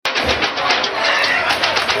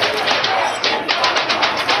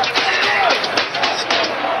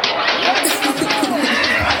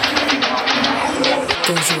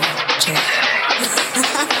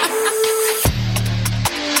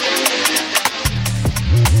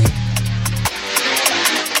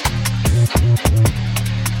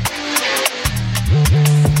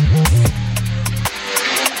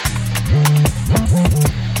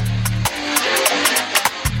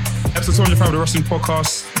Boxing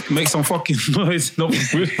Podcast. Make some fucking noise. Not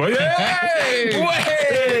whisper.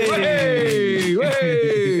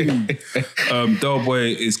 Del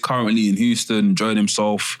Boy is currently in Houston, enjoying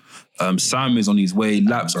himself. Sam is on his way.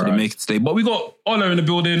 Laps couldn't make it today. But we got Ola in the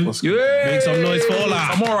building. Make some noise for Ola.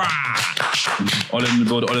 Samora.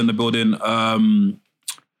 Ola in the building.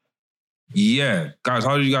 Yeah. Guys,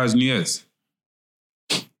 how did you guys New Year's?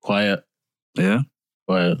 Quiet. Yeah?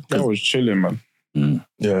 Quiet. I was chilling, man.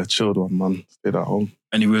 Yeah, chilled one, man. Stayed at home.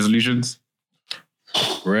 Any resolutions?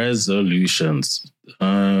 Resolutions.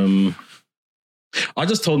 I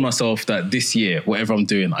just told myself that this year, whatever I'm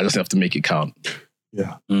doing, I just have to make it count.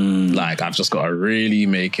 Yeah. Like, I've just got to really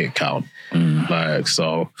make it count. Like,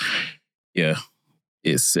 so, yeah.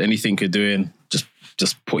 It's anything you're doing,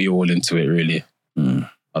 just put your all into it, really.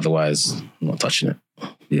 Otherwise, I'm not touching it.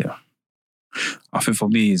 Yeah. I think for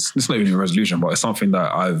me, it's not even a resolution, but it's something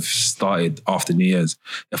that I've started after New Year's.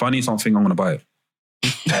 If I need something, I'm going to buy it.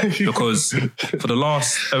 Because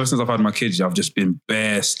ever since I've had my kids, I've just been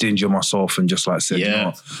bare stingy on myself and just like said, you know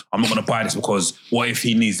what, I'm not going to buy this because what if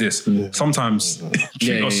he needs this? Sometimes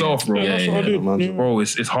treat yourself, bro. Bro,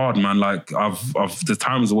 it's hard, man. Like I've the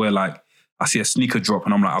times where like I see a sneaker drop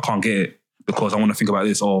and I'm like, I can't get it because I want to think about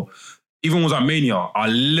this. Or even when I was at Mania, I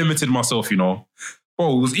limited myself, you know.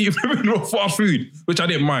 Bro, it was eating fast food, which I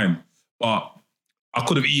didn't mind. But I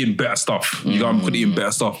could have eaten better stuff. You know, I could have eaten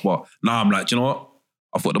better stuff. But now I'm like, do you know what?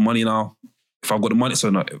 I've got the money now. If I've got the money, so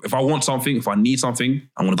no, if I want something, if I need something,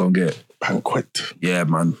 I'm going to go and get it. Banquet. Yeah,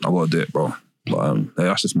 man. I got to do it, bro. But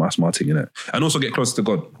that's just my smart thing, innit? And also get closer to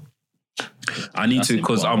God. I need to,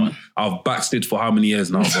 because I've backslid for how many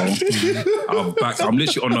years now, bro? I'm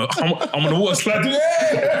literally I'm on the water slide.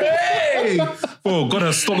 Hey! Bro, God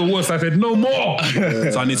has stopped the water slide. I said, no more.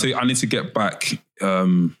 So I need to get back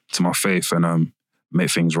to my faith and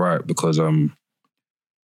make things right because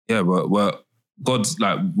God's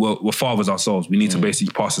like we're fathers ourselves. We need to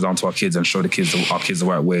basically pass it down to our kids and show our kids the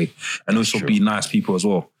right way, and also be nice people as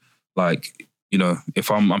well. Like, you know, if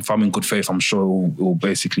I'm in good faith, I'm sure it will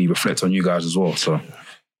basically reflect on you guys as well. So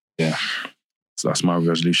yeah, so that's my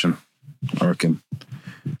resolution, I reckon.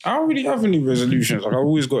 I don't really have any resolutions. Like I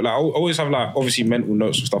always have like obviously mental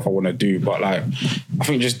notes and stuff I want to do, but like I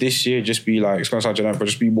think just this year, just be like, it's gonna sound generic, but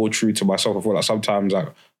just be more true to myself. I feel like sometimes like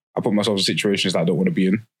I put myself in situations that I don't want to be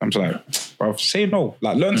in. I'm just like, bro, say no.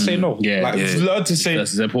 Like, learn to say no. Learn to say.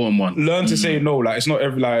 That's the important one. Learn to say no. Like, it's not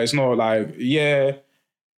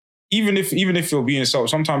Even if you're being yourself,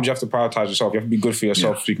 sometimes you have to prioritize yourself. You have to be good for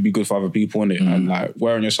yourself so you can be good for other people, innit? And like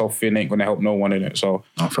wearing yourself thin ain't gonna help no one, innit? So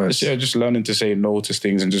just learning to say no to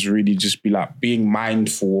things and just really just be like being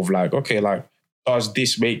mindful of like, okay, like, does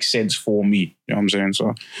this make sense for me? You know what I'm saying?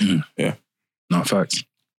 So yeah. No, facts.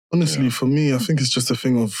 Honestly, for me, I think it's just a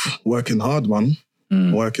thing of working hard, man.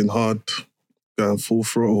 Working hard, going full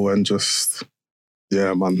throttle and just,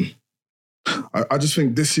 yeah, man. I just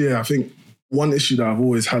think this year, I think one issue that I've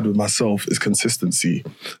always had with myself is consistency.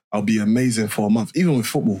 I'll be amazing for a month, even with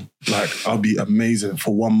football. Like, I'll be amazing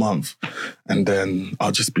for 1 month. And then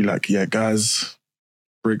I'll just be like, yeah, guys,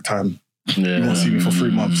 break time. Yeah. You won't see me for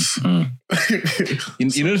 3 months. You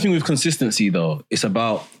know the thing with consistency, though? It's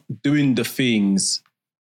about doing the things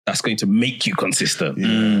that's going to make you consistent.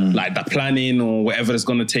 Like the planning or whatever it's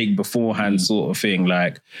going to take beforehand sort of thing.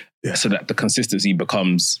 Like, so that the consistency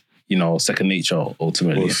becomes, you know, second nature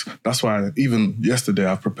ultimately. That's why even yesterday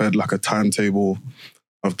I've prepared like a timetable.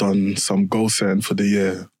 I've done some goal setting for the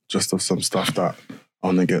year, just of some stuff that I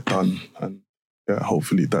want to get done. And yeah,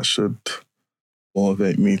 hopefully that should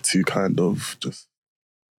motivate me to kind of just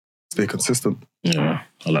stay consistent. Yeah,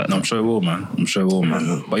 I like that. I'm sure it will, man.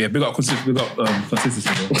 But yeah, big up consistency.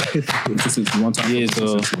 Consistency one time. Yeah,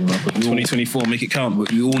 so 2024, make it count.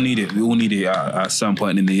 But we all need it. We all need it at some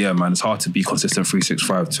point in the year, man. It's hard to be consistent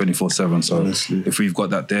 365, 24/7. So honestly, if we've got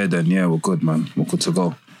that there, then yeah, we're good, man. We're good to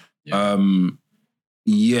go.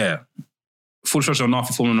 Yeah. Full shot now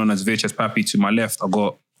for forming known as VHS Pappy. To my left, I'm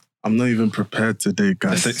not even prepared today,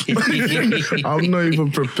 guys. I'm not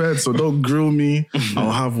even prepared, so don't grill me.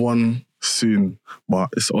 I'll have one soon, but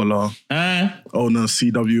it's Ola, owner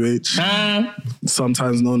CWH,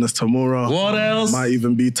 sometimes known as Tamura. What else? Might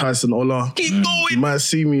even be Tyson Ola. Keep going. You might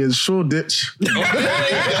see me in Shoreditch. I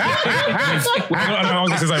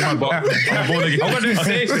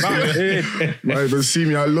Might even see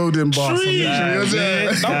me at Loading Bar.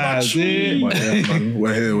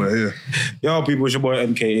 We're here. Yo, people, it's your boy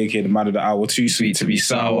MK, aka the man of the hour, too sweet to be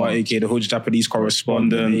sour, aka the Hood Japanese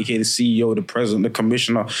correspondent, aka the CEO, the president, the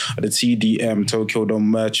commissioner of the TDM, Tokyo Dome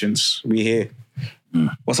Merchants. We here.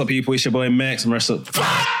 What's up, people? It's your boy Max. I'm wrestling.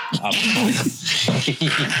 I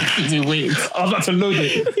was about to load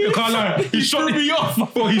it. You can't lie. He shot me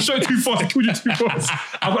off. Bro, he shot too fast. He killed you too fast.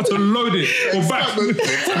 I've got to load it. Go back.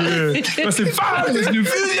 Wrestling. There's new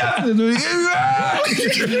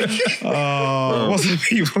what's up,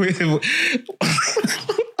 people?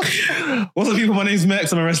 What's up, people? My name's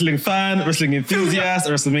Max. I'm a wrestling fan, wrestling enthusiast,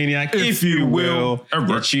 a WrestleManiac, if you will.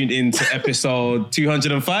 You're tuned into episode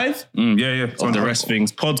 205 of the Rest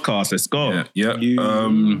Things podcast. Let's go.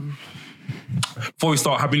 Before we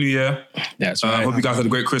start, Happy New Year. That's right. Hope you guys had a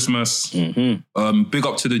great Christmas. Big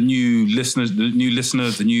up to the new listeners,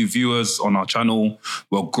 the new viewers on our channel.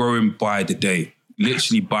 We're growing by the day.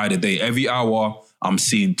 Literally by the day. Every hour, I'm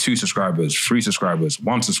seeing 2 subscribers, 3 subscribers,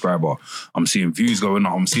 1 subscriber. I'm seeing views going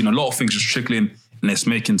up. I'm seeing a lot of things just trickling, and it's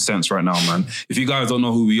making sense right now, man. If you guys don't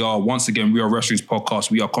know who we are, once again, we are Wrestling's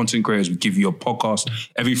Podcast. We are content creators. We give you a podcast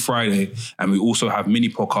every Friday, and we also have mini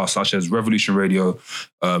podcasts such as Revolution Radio,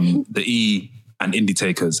 The E, and Indie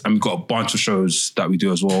Takers. And we've got a bunch of shows that we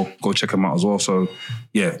do as well. Go check them out as well. So,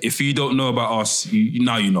 yeah, if you don't know about us,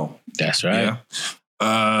 now you know. That's right.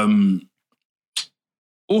 Yeah.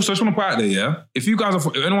 Also, I just want to put out there, if you guys are,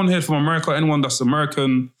 anyone here from America, anyone that's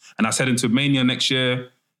American and that's heading to Mania next year,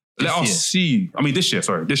 let us see you. I mean, this year,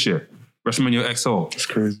 WrestleMania XL. It's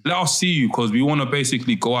crazy. Let us see you, because we want to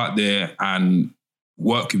basically go out there and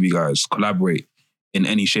work with you guys, collaborate in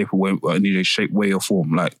any shape or way, way or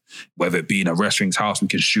form. Like, whether it be in a wrestling's house, we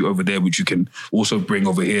can shoot over there, which you can also bring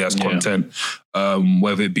over here as content.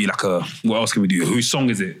 Whether it be like what else can we do? Whose song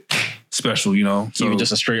is it? Special, you know. So, even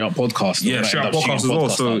just a straight up podcast. Yeah, straight up podcast as well.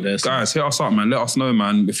 So guys, hit us up, man. Let us know,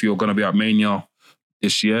 man, if you're going to be at Mania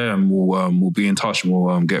this year, and we'll be in touch and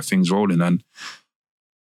we'll get things rolling. And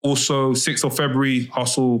also, 6th of February,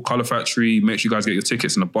 Hustle, Colour Factory. Make sure you guys get your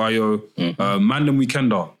tickets in the bio. Mandem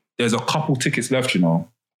Weekender. There's a couple tickets left, you know.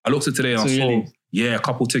 I looked at today and I saw, a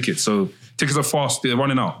couple tickets. So tickets are fast. They're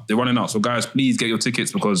running out. So guys, please get your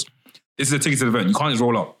tickets, because this is a ticketed event. You can't just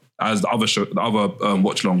roll up as the other show, the other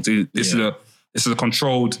watch along. This is a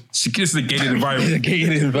controlled. This is a gated environment. This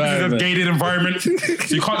is a gated environment. So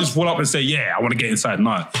you can't just pull up and say, "Yeah, I want to get inside."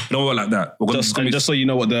 No, don't work like that. Just so you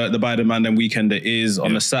know what the Biden Mandem Weekender is,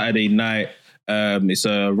 on a Saturday night. It's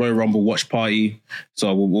a Royal Rumble watch party,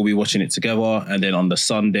 so we'll be watching it together. And then on the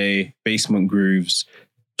Sunday, Basement Grooves,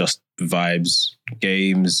 just vibes,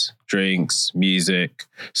 games, drinks, music.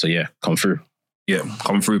 So yeah, come through. Yeah,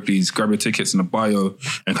 come through, please. Grab your tickets in the bio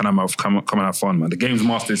and come and have fun, man. The Games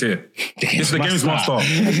Master is here. This is the Games Master.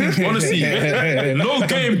 Honestly, no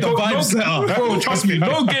game. Bro, trust me,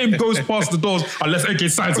 no game goes past the doors unless AK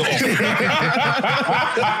signs it off.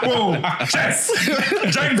 Bro, chess,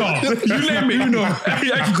 Jenga, you name it. You know.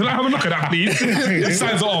 AK, can I have a look at that, please? He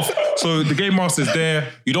signs it off. So the Game Master is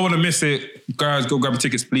there. You don't want to miss it. Guys, go grab your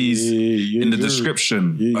tickets, please. In the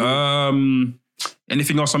description.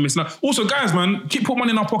 Anything else I'm missing out? Also, guys, man, put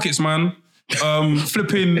money in our pockets, man.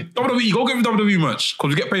 Flipping WWE, go get me WWE merch,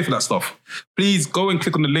 because we get paid for that stuff. Please go and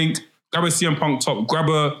click on the link, grab a CM Punk top, grab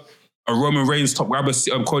a Roman Reigns top, grab a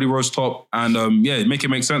Cody Rhodes top, and make it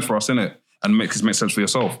make sense for us, innit? And make it make sense for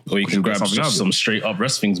yourself. Or you can grab some straight up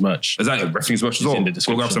Wrestling's merch. Exactly, Wrestling's merch as well.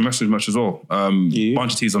 Go grab some Wrestling's merch as well.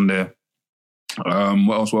 Bunch of teas on there.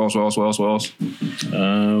 What else? I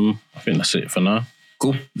think that's it for now.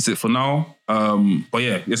 Cool. That's it for now. But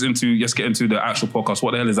yeah, let's get into the actual podcast.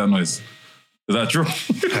 What the hell is that noise? Is that true?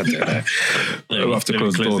 We'll have to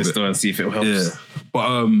close the door and see if it helps. Yeah.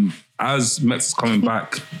 But as Mex is coming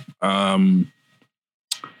back,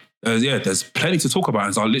 there's plenty to talk about.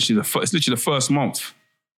 It's literally the first month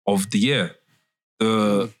of the year.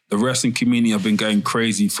 The wrestling community have been going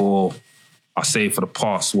crazy for the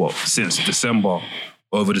past, since December,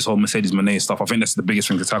 over this whole Mercedes Moné stuff. I think that's the biggest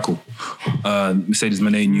thing to tackle. Mercedes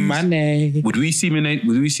Moné news. Money. Would we see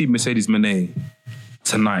Mercedes Moné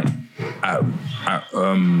tonight at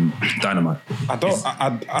Dynamite?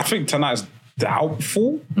 I think tonight's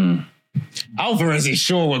doubtful. Alvarez is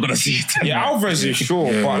sure we're gonna see it tonight. Yeah, Alvarez is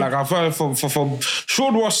sure, but like I've heard from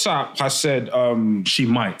Sean WhatsApp has said she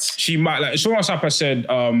might. Like Sean WhatsApp has said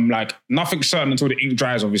like nothing's certain until the ink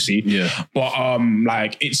dries, obviously. Yeah. But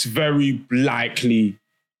like it's very likely,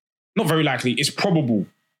 not very likely, it's probable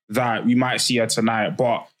that we might see her tonight,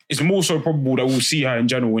 but it's more so probable that we'll see her in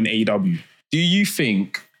general in AEW. Do you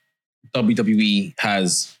think WWE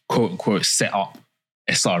has quote unquote set up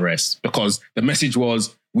SRS? Because the message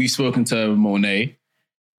was, we've spoken to Moné,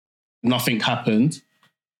 nothing happened,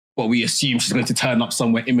 but we assume she's going to turn up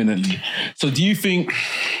somewhere imminently. So do you think,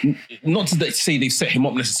 not to say they've set him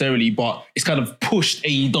up necessarily, but it's kind of pushed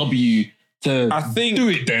AEW I think do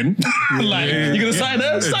it then. Like you're gonna sign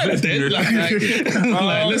her? Sign her then.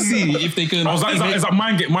 Like, let's see if they can. I was like, is that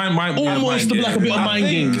mind game? Almost like a bit of mind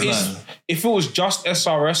games. If it was just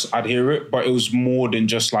SRS, I'd hear it, but it was more than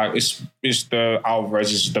just like it's the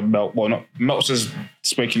Alvarez, it's the Melt. Well, not Meltzer's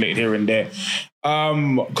speculated here and there.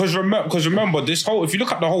 Because remember this whole. If you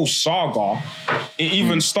look at the whole saga, it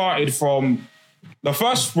even started from the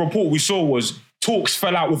first report we saw was talks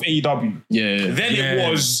fell out with AEW. Yeah. Then it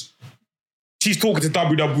was she's talking to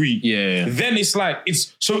WWE. Yeah. Then it's like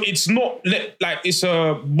it's not like it's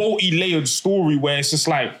a multi-layered story where it's just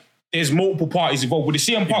like. There's multiple parties involved. With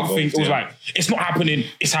the CM Punk thing, it was like, it's not happening,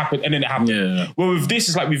 it's happened, and then it happened. Yeah. Well, with this,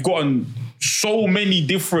 it's like we've gotten so many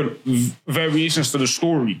different variations to the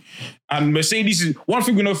story. And Mercedes is, one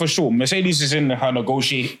thing we know for sure, Mercedes is in her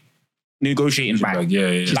negotiating back.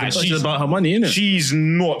 Yeah. Like, she's about her money, innit? She's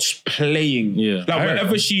not playing. Yeah. Like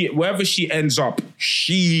wherever she ends up,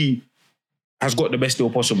 she has got the best deal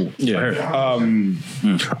possible. Yeah.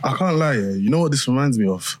 I can't lie, you know what this reminds me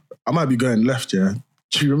of? I might be going left, yeah.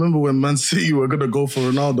 Do you remember when Man City were going to go for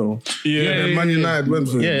Ronaldo? Yeah. Man United went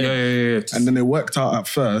for him. Yeah. And then it worked out at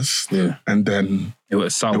first. Yeah. And then it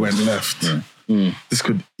went left. Yeah. This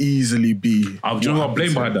could easily be. Do you know what I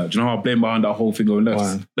blame behind that? Do you know how I blame behind that whole thing going left?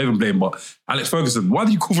 Why? Not even blame, but Alex Ferguson. Why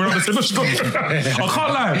do you call Ronaldo? I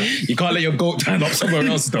can't lie. You can't let your goat turn up somewhere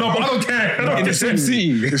else. Though. No, but I don't care. In the same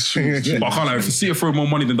city. It's true. But I can't lie. If you see it throw more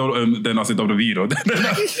money than I said WWE, though.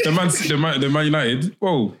 the Man United.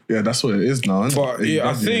 Whoa. Yeah, that's what it is now. But yeah,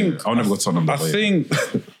 I think I'll never go to Tottenham. I think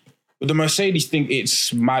with the Mercedes thing,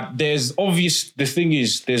 it's mad. There's obvious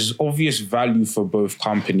value for both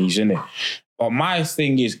companies, innit? But my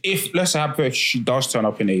thing is, if let's say she does turn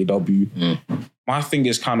up in AEW, my thing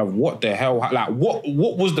is kind of what the hell, like what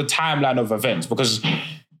was the timeline of events? Because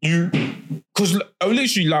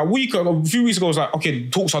literally like a few weeks ago, it was like, okay,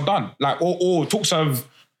 talks are done, like or talks have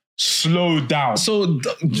slowed down. So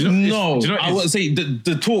I would say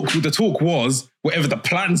the talk was whatever the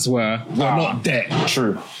plans were not there.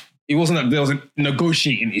 True. It wasn't that there was a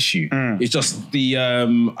negotiating issue. It's just the,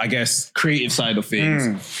 I guess, creative side of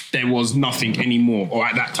things. There was nothing anymore, or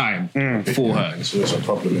at that time, for her. It's also a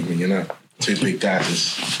problem with me, you know. Two big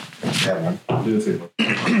guys. Yeah,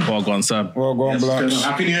 man. Well gone, Sam. Well gone, Blacks.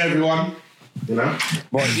 Happy New Year, everyone. You know?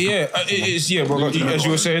 But yeah, but as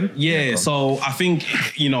you were saying. Yeah, so I think,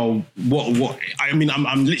 you know, what I mean, I'm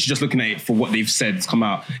literally just looking at it for what they've said has come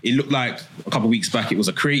out. It looked like a couple of weeks back it was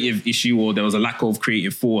a creative issue or there was a lack of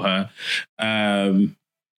creative for her.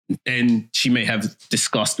 Then she may have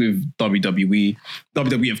discussed with WWE.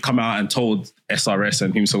 WWE have come out and told SRS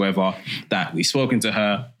and whomsoever that we've spoken to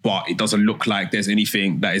her, but it doesn't look like there's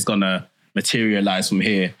anything that is going to materialize from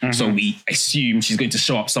here. So we assume she's going to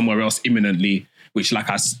show up somewhere else imminently, which like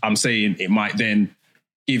I'm saying, it might then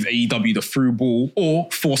give AEW the through ball or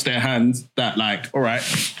force their hand that like, all right,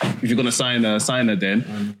 if you're going to sign her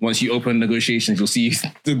then, once you open negotiations, you'll see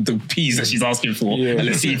the P's that she's asking for. And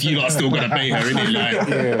let's see if you lot are still going to pay her, innit?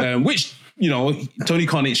 Like, which, you know, Tony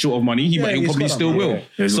Khan ain't short of money. He probably still will.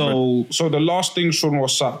 Yeah. So the last thing Sean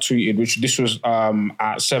Rossap tweeted, which this was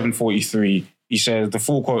at 7:43, he says, the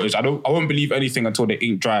full quote is, I won't believe anything until the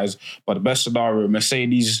ink dries, but the best scenario,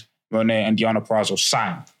 Mercedes, Moné, and Deanna Prazo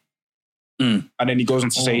sign. And then he goes on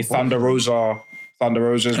to say Thunder Rosa's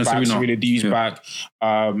back, Serena D's back.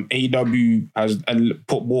 AEW has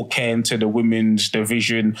put more care into the women's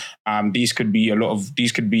division. These could be a lot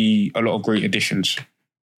of great additions.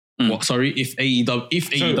 What? Sorry, if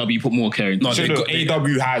AEW put more care into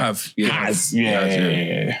AEW has.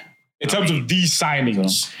 Yeah. In terms of these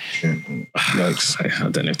signings. I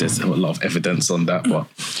don't know if there's a lot of evidence on that, but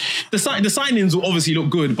the signings will obviously look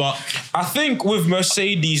good, but I think with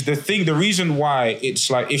Mercedes, the reason why it's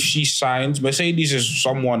like if she signs, Mercedes is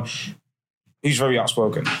someone who's very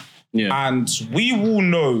outspoken. Yeah. And we will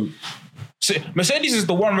know. Mercedes is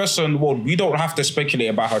the one wrestler in the world. We don't have to speculate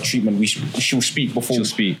about her treatment. She'll speak before.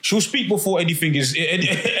 She'll speak before anything is.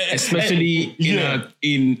 Especially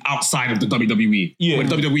in outside of the WWE. Yeah. When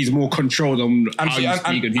WWE is more controlled on how you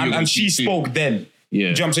speak and who you she spoke then. Yeah. Do you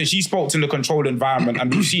know what I'm saying? She spoke in the controlled environment,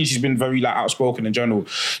 and we've seen she's been very like outspoken in general.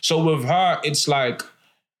 So with her, it's like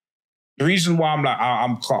the reason why I'm like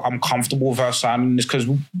I'm comfortable with her signing is because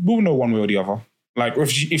we'll know one way or the other. Like if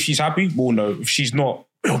she's happy, we'll know. If she's not,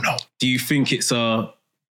 we'll know. Do you think it's a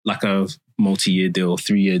multi-year deal,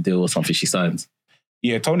 3-year deal or something she signs?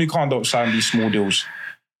 Yeah, Tony Khan don't sign these small deals.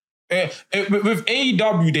 With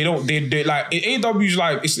AEW, they like AEW's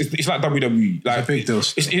like it's like WWE. Like it's a big deal.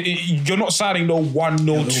 You're not signing no 1,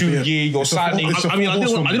 no 2 year. You're signing. I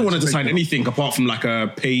didn't want to sign anything apart from like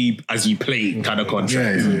a pay as you play kind of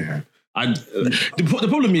contract. Yeah. The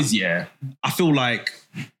problem is, I feel like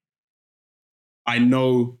I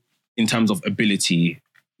know in terms of ability,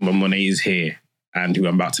 when Moné is here and who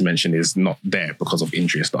I'm about to mention is not there because of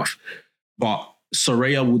injury and stuff. But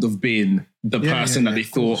Soraya would have been the person that they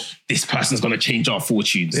thought, this person's going to change our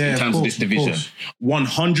fortunes in terms of this division.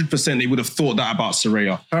 100% they would have thought that about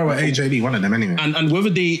Soraya. How about AJ one of them anyway? And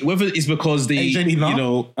whether it's because they, AJ Lee,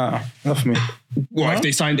 not for me. What, if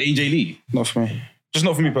they signed AJ Lee? Not for me. Just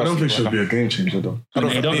not for me personally. I don't think she'll be a game changer though.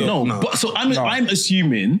 No. But so I'm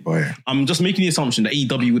assuming, I'm just making the assumption that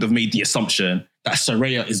AEW would have made the assumption that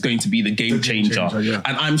Soraya is going to be the game changer. And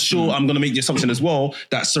I'm sure I'm going to make the assumption as well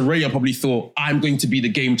that Soraya probably thought I'm going to be the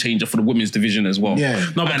game changer for the women's division as well. Yeah.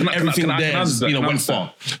 No, but everything there went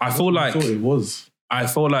far. I feel like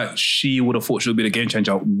she would have thought she would be the game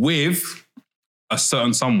changer with a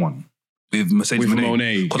certain someone. With Mercedes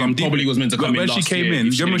Moné. Because I'm probably was meant to come in last year.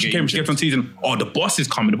 Remember when she came, she kept on teasing, the boss is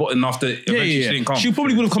coming. And after eventually she didn't come. She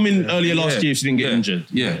probably would have come in earlier last year if she didn't get injured.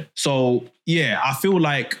 Yeah. So, I feel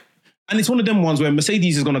like, and it's one of them ones where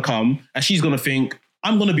Mercedes is going to come and she's going to think,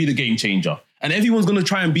 I'm going to be the game changer. And everyone's going to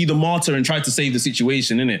try and be the martyr and try to save the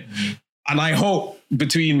situation, innit? Mm-hmm. And I hope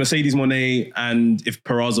between Mercedes Moné and if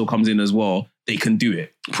Perazo comes in as well, they can do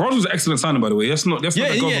it. Perazo's an excellent signing, by the way. That's not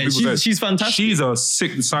she's fantastic. She's a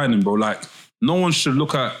sick signing, bro. Like, no one should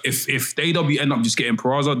look at if the AW end up just getting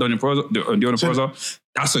Perazo, Perazo,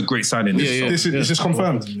 that's a great signing. Is this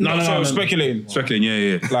confirmed? No, speculating.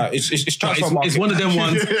 Yeah. Like it's transfer it's one of them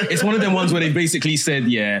ones. It's one of them ones where they basically said,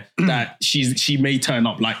 that she may turn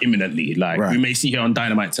up like imminently. Like we may see her on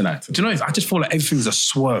Dynamite tonight. Do you know? I just feel like everything's a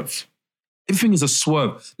swerve. Everything is a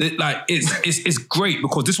swerve. Like it's great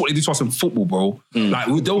because this is what they do to us in football, bro. Like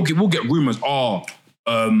we'll get rumors.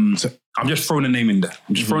 I'm just throwing a name in there.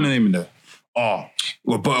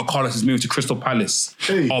 Roberto Carlos is moving to Crystal Palace.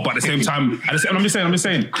 But at the same time, I'm just saying.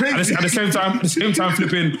 At the same time,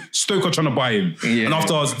 flipping Stoker trying to buy him. Yeah. And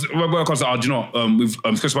afterwards, Roberto Carlos said, do you know, with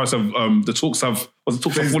Crystal Palace, the talks have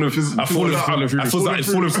fallen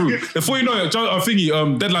through. Before you know it,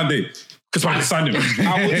 deadline day. Because I signed him.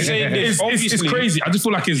 I would say this. It's crazy. I just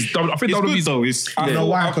feel like I think WWE's though. I know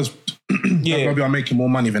why, because WWE are making more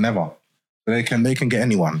money than ever. They can get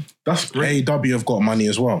anyone. That's great. AEW have got money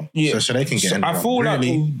as well, so they can get anyone. I feel like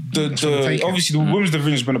obviously the women's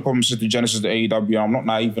division has been a problem since the genesis of the AEW. I'm not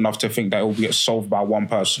naive enough to think that it will get solved by one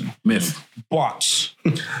person. Myth, but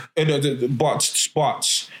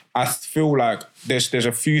I feel like there's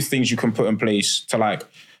a few things you can put in place to like.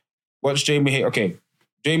 What's Jamie Hayter? Okay,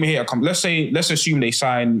 Jamie Hayter comes. Let's assume they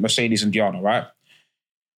sign Mercedes and Diana, right?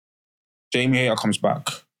 Jamie Hayter comes back.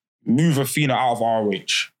 Move Athena out of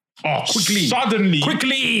ROH. Quickly,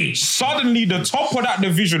 the top of that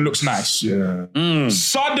division looks nice. Yeah.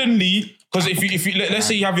 Suddenly, because if you let's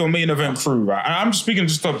say you have your main event crew, right? And I'm just speaking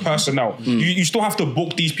just of personnel. You still have to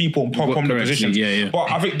book these people and pop on the positions. Yeah.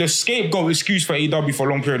 But I think the scapegoat excuse for AEW for a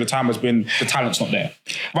long period of time has been the talent's not there.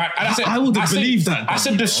 Right? And I would have believed that. I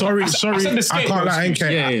said the sorry. I said the scapegoat. I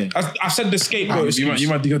can't lie. I said the scapegoat excuse. You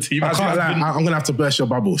might do your team. I can't lie. I'm gonna have to burst your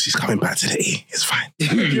bubble. She's coming back to the E. It's fine.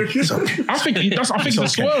 I think it's a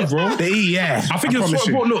swerve, bro. The E, yeah. I think it's a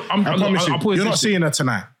swerve. Look, I promise you. You're not seeing her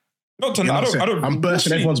tonight. Not tonight. I'm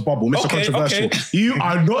bursting everyone's bubble. Mr. Controversial. Okay. You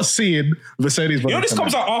are not seeing Mercedes. This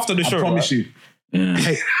comes out after the show. I promise you. Yeah.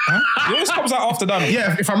 Hey, this comes out after that.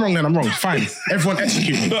 Yeah, if I'm wrong, then I'm wrong. Fine. Everyone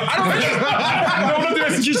execute me. I'm not doing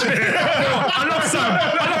execution. I love Sam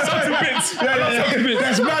to bits.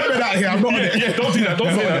 There's mad men out here. I'm not on it. Yeah, don't do that.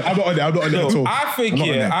 I'm not on it at all. I think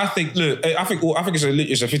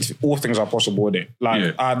it's a 50, all things are possible with it.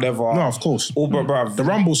 Like I never. No, of course. All but bruv, the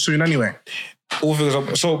Rumble's soon anyway. All things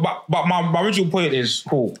are so. But my original point is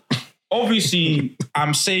cool. Obviously,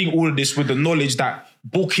 I'm saying all of this with the knowledge that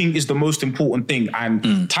booking is the most important thing,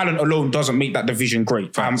 and talent alone doesn't make that division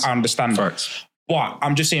great. I understand that. But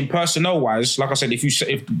I'm just saying, personnel-wise, like I said, if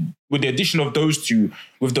with the addition of those two,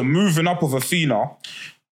 with the moving up of Athena,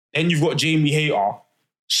 then you've got Jamie Hayter,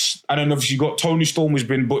 and then obviously you've got Tony Storm, who's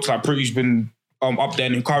been booked, like Pretty's been up there,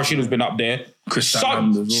 and Hikaru Shida's been up there.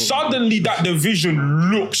 Suddenly that division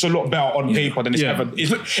looks a lot better on paper than it's ever.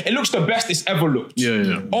 It looks the best it's ever looked.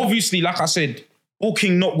 Yeah. Obviously, like I said,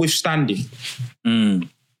 booking notwithstanding.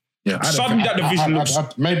 Yeah. Suddenly that division looks.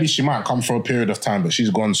 Maybe she might come for a period of time, but she's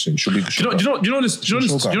gone soon. She'll be. Do you know this two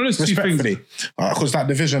things? Because that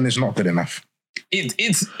division is not good enough. For me,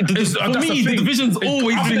 the division's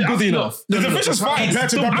always been good enough. The division's fine. Compared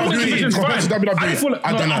to WWE,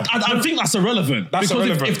 I don't know. I think that's irrelevant.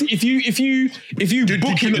 Irrelevant. If you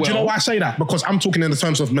book it well, do you know why I say that? Because I'm talking in the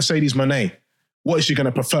terms of Mercedes Moné. What is she going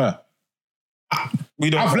to prefer?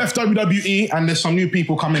 I've left WWE and there's some new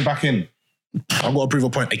people coming back in. I've got to prove a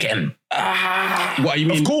point again. What you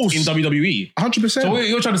mean? Of course. In WWE, 100%. So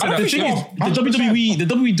you're trying to say that the thing is,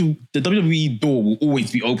 the WWE door will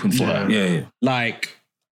always be open for her. Yeah. Like,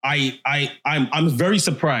 I'm very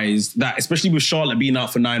surprised that, especially with Charlotte being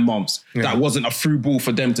out for 9 months, that wasn't a through ball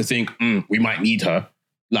for them to think, we might need her,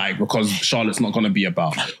 like, because Charlotte's not going to be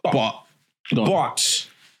about. But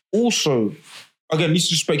also, again, this is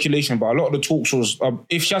just speculation, but a lot of the talks was,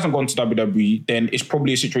 if she hasn't gone to WWE, then it's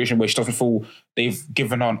probably a situation where she doesn't feel they've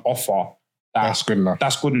given her an offer that's good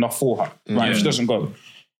enough for her, right? If she doesn't go,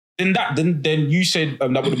 then you said that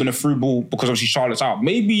would have been a through ball because obviously Charlotte's out.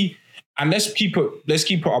 Maybe, and let's keep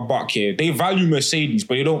it a buck here. They value Mercedes,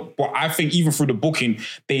 but they don't. But I think even through the booking,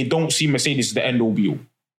 they don't see Mercedes as the end all be all.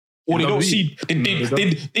 Or they don't see.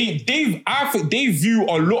 I think they view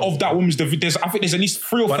a lot of that women's division. I think there's at least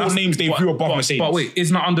 3 or 4 names they view above Mercedes. But wait,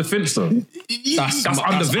 it's not under Vince though. That's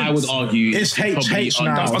under Vince. I would argue it's HH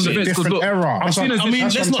now. That's under Vince. Different era.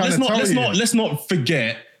 Let's not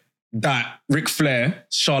forget that Ric Flair,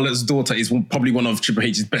 Charlotte's daughter, is probably one of Triple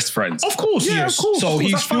H's best friends. Of course, yes. Of course, so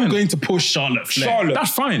he's still going to push Charlotte Flair.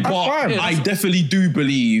 That's fine. But I definitely do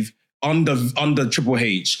believe under Triple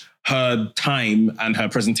H, her time and her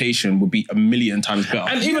presentation would be a million times better.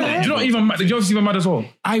 And even, do you know even mad as well?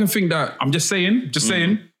 I even think that, I'm just saying,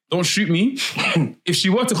 don't shoot me. If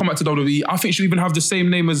she were to come back to WWE, I think she'll even have the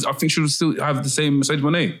same name as, I think she'll still have the same Mercedes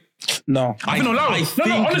Moné. No. I think they'll allow it.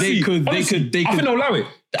 Honestly, I think they'll allow it.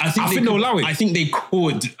 I think they'll allow it. I think they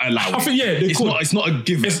could allow it. I think, they could. It's not a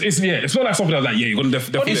given. It's not like something that's like, you're going to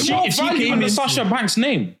definitely. It's more value in the Sasha Banks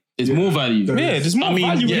name. There's more value. There's more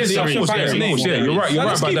value in the Sasha Banks name. Yeah, you're right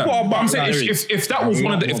about that. But I'm saying if that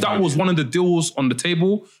was one of the deals on the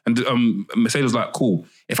table, and Mercedes was like, cool,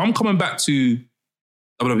 if I'm coming back to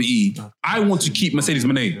WWE, I want to keep Mercedes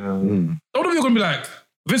Moné. WWE are going to be like,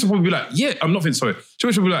 Vince will probably be like, I'm not Vince, sorry.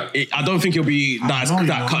 Vince will be like, I don't think it'll be that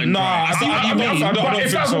cut and dry.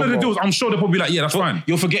 If that's one of the deals, I'm sure they'll probably be like, that's fine.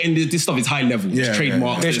 You're forgetting this stuff is high level. There's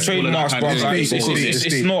trademarks. There's trademarks, bro.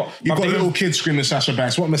 It's not. You've got little kids screaming Sasha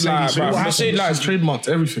Banks. What Mercedes? Mercedes trademarked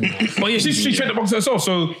everything. But yeah, she trademarked herself,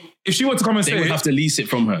 so if she were to come and say they would have to lease it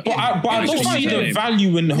from her. But I don't see the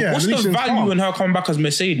value in her. What's the value in her coming back as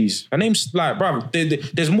Mercedes? Her name's like, bro,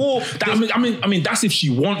 there's more. I mean, that's if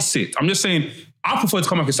she wants it. I'm just saying, I prefer to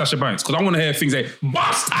come back with Sasha Banks because I want to hear things like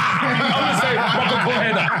 "Basta." I want to say "Buckle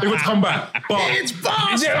header" if it's come back. But it's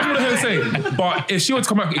Basta. Yeah, that's what I hear her say. But if she were to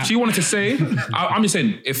come back, if she wanted to say, I'm just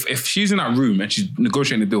saying, if she's in that room and she's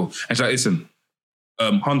negotiating the deal and she's like, listen,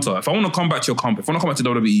 Hunter, if I want to come back to your company, if I want to come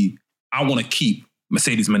back to WWE, I want to keep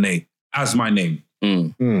Mercedes Moné as my name.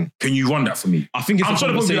 Can you run that for me? I think it's a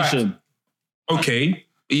conversation. Like, okay.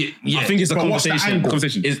 Yeah. I think it's a conversation.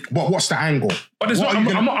 What's the angle? What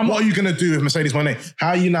are you going to do with Mercedes Moné?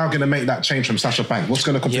 How are you now going to make that change from Sasha Banks? What's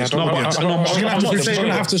going to confuse the audience? She's going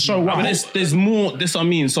to have to show up. There's more. This what I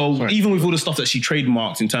mean. So even with all the stuff that she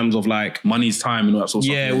trademarked in terms of like money's time and all that sort of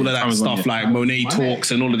stuff. Yeah, all of that stuff like Monet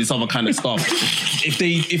talks and all of this other kind of stuff.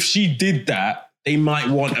 If she did that, they might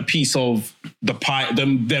want a piece of the pie,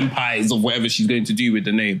 them pies of whatever she's going to do with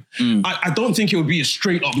the name. I don't think it would be a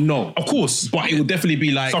straight up no. Of course. But it would definitely be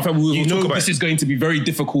like, this is going to be very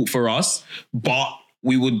difficult for us, but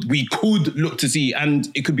we could look to see, and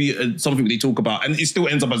it could be something they talk about, and it still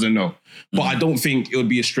ends up as a no. But I don't think it would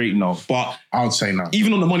be a straight no. But I would say no.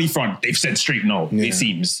 Even on the money front, they've said straight no. Yeah. It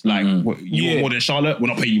seems like you want more than Charlotte, we're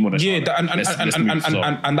not paying you more than Charlotte.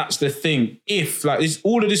 And that's the thing. If like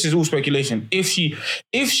all of this is all speculation. If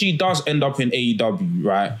she does end up in AEW,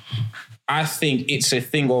 right? I think it's a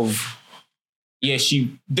thing of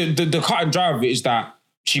the cut and dry of it is that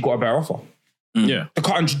she got a better offer. Yeah,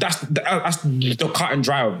 that's the cut and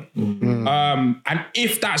dry of it. And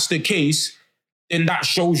if that's the case, then that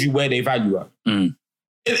shows you where they value her.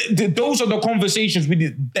 Those are the conversations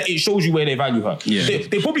that it shows you where they value her. Yeah.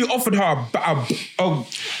 They probably offered her a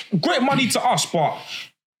great money to us, but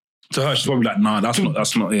to her she's probably like, nah,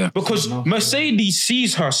 that's not. Yeah, because Mercedes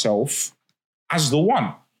sees herself as the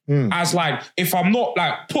one. As like, if I'm not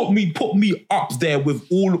like, put me up there with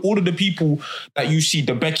all of the people that you see,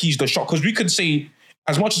 the Beckys, the Shot, because we could say,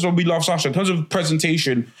 as much as we love Sasha, in terms of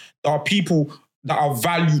presentation, there are people that are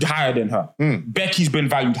valued higher than her. Becky's been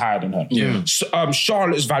valued higher than her. Yeah.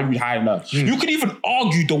 Charlotte's valued higher than her. You could even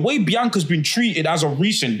argue the way Bianca's been treated as of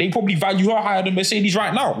recent, they probably value her higher than Mercedes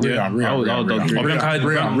right now. Rhea.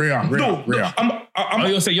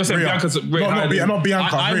 You're saying Bianca's not Bianca. No,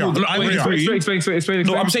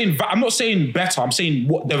 I'm not saying better. I'm saying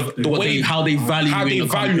the way how they value.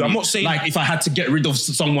 I'm not saying like if I had to get rid of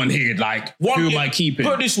someone here, like who am I keeping?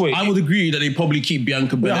 Put it this way, I would agree that they probably keep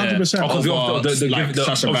Bianca Belair. 100%. Because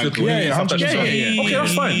Sasha Banks. Okay,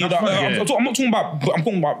 that's fine. I'm talking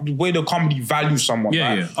about the way the company values someone.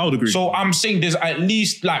 Yeah, I would agree. So I'm saying there's at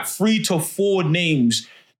least like 3 to 4 names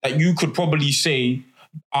that you could probably say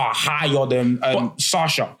are higher than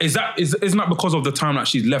Sasha. Isn't that because of the time that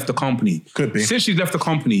she's left the company? Could be. Since she's left the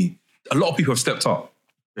company, a lot of people have stepped up.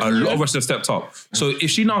 A lot of us have stepped up. So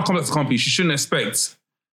if she now comes back to the company, she shouldn't expect.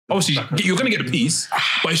 Obviously, you're going to get the piece,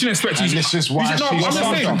 but you shouldn't expect. And this is why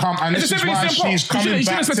she's coming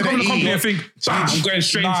back to the company and think, I'm going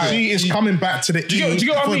straight to it. She is coming back to the Do you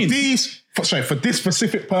get what I mean? For this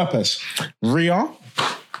specific purpose, Rhea,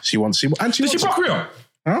 she wants to. And Did she block Rhea?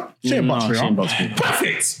 Huh? She ain't box Rhea.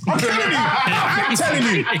 Perfect. I'm telling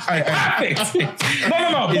you. Perfect.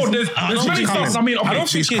 No. Bro, there's many things. I mean, I don't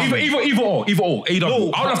think either or.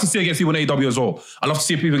 AEW. I would love to see against people in AEW as well. I love to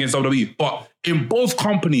see people against WWE. But in both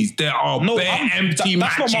companies, there are empty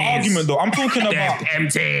matches. That's not my argument, though. I'm talking about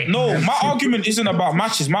empty. No, my argument isn't about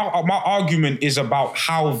matches. My argument is about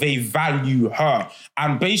how they value her,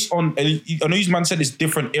 and based on I know you man said it's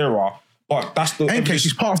different era. But that's the NK,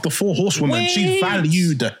 she's part of the 4 horsewomen. She's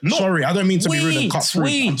valued. Sorry, I don't mean to be rude and cut through.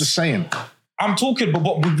 I'm just saying. I'm talking,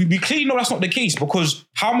 but we clearly know that's not the case, because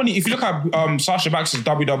how many? If you look at Sasha Banks'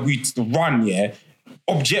 WWE run,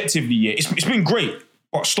 objectively, it's been great.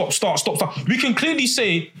 But stop. We can clearly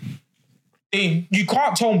say you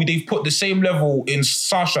can't tell me they've put the same level in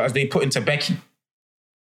Sasha as they put into Becky.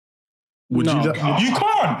 You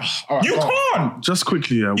can't. Right, you can't. Just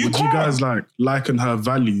quickly, would you guys liken her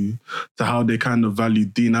value to how they kind of value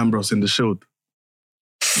Dean Ambrose in the Shield?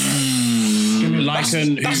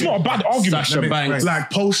 That's not a bad argument. Sasha Banks. Like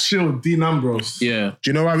post-Shield, Dean Ambrose. Yeah.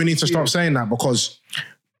 Do you know why we need to stop saying that? Because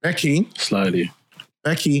Becky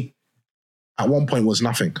at one point was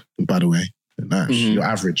nothing, by the way. You're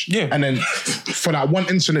average. Yeah. And then for that one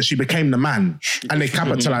incident, she became the man, and they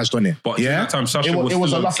capitalized on it. But that time, Sasha was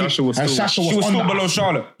still below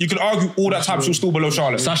Charlotte. You could argue all that time she was still below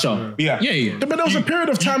Charlotte. Sasha. Yeah. But there was a period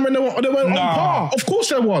of time when they were on par. Of course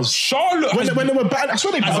there was. Charlotte. When they were bad, that's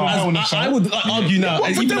what they I would argue now,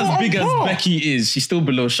 even as big as Becky is, she's still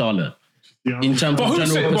below Charlotte. In terms of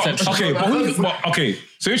general perception. Okay,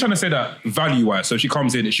 so you're trying to say that value-wise, so if she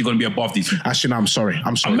comes in, she's going to be above these people. Actually, no, I'm sorry.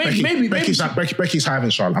 Becky's higher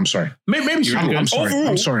than Charlotte. I'm sorry. Maybe she's I'm sorry.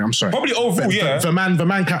 Probably overall, yeah. The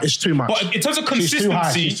man cat is too much. But in terms of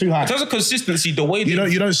consistency, she's too high. In terms of consistency, the way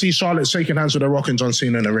you don't see Charlotte shaking hands with The Rock and John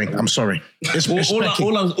Cena in the ring. I'm sorry. It's Becky.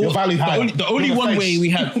 You're valued high. The only one way we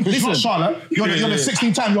have. It's not Charlotte. You're the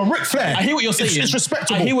 16th time. You're Ric Flair. I hear what you're saying. It's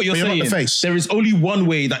respectable. I hear what you're saying. Not the face. There is only one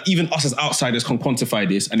way that even us as outsiders can quantify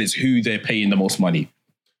this, and it's who they're paying the most money.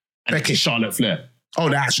 And Becky. it's Charlotte Flair. Oh,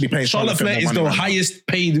 they're actually paying Charlotte Flair is the highest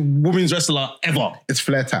paid women's wrestler ever. It's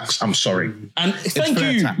Flair tax. I'm sorry. And thank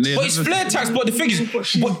you. But it's Flair tax, but the thing is...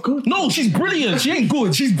 No, she's brilliant. She ain't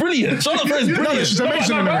good. She's brilliant. Charlotte Flair is brilliant. She's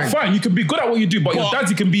amazing in the ring. Fine, you can be good at what you do, but your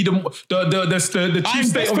daddy can be the chief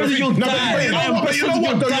state of the your dad. But you know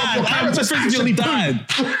what? Your character's actually dad.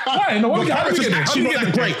 Why? No, what How do you get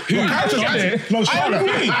the great? Your character's actually... No, Charlotte.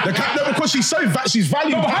 Because she's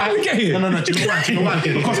valued. No, how do we get here? No. Do you know why?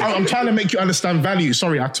 Because I'm trying to make you understand value.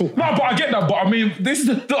 Sorry, I talk... No, but I get that. But I mean, this is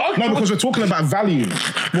the argument. No, because we're talking about value.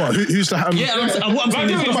 What? Who's the... What I'm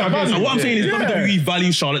saying is WWE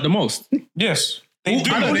value Charlotte the most. Yes. They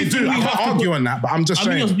do. I can't argue on that, but I'm just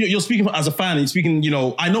saying. You're speaking as a fan. You're speaking,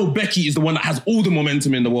 I know Becky is the one that has all the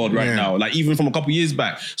momentum in the world right now, like even from a couple of years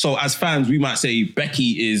back. So as fans, we might say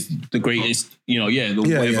Becky is the greatest,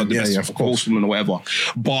 the best horsewoman or whatever.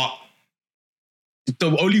 But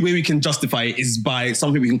the only way we can justify it is by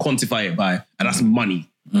something we can quantify it by, and that's money.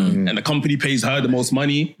 And the company pays her the most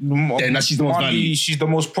money, then she's the most valued. She's the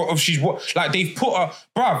most they've put her,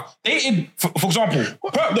 bruv. For example,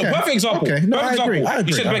 the perfect example. Okay. No, I agree.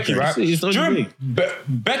 You said Becky, right?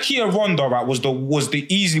 Becky and Ronda, right, was the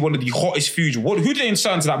easily one of the hottest feuds. Who did they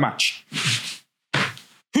insert into that match?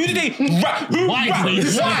 Who did they? Who they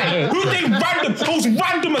random? It was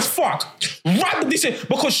random as fuck. Random. They said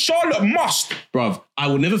because Charlotte must. Bruv, I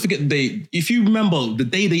will never forget the day. If you remember the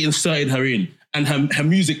day they inserted her in and her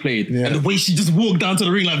music played and the way she just walked down to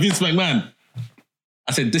the ring like Vince McMahon.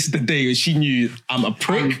 I said, this is the day where she knew I'm a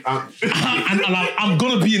prick and I'm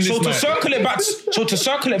gonna be in this. So to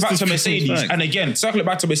circle it back to Mercedes, and again, circle it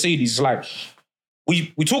back to Mercedes, like.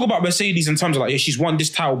 We talk about Mercedes in terms of like, she's won this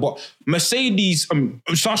title, but Mercedes,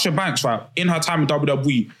 Sasha Banks, right, in her time in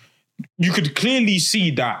WWE, you could clearly see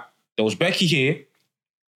that there was Becky here,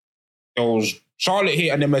 there was Charlotte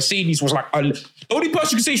here, and then Mercedes was like, the only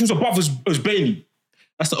person you could say she was above was Bayley.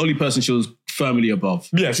 That's the only person she was firmly above.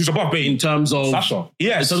 Yeah, she was above Bayley. In terms of Sasha.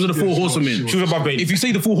 Yes. In terms of the four horsewomen. She was above Bayley. If you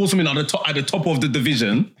say the four horsewomen are at the top of the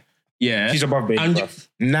division, she's above Bayley. And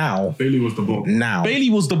now Bayley was the bottom. Bayley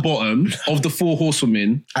was the bottom of the four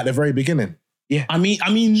horsewomen at the very beginning. Yeah. I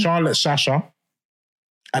mean Charlotte, Sasha.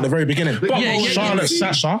 At the very beginning. Charlotte,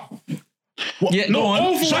 Sasha. What? Yeah,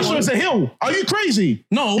 no, Sasha was a heel. Are you crazy?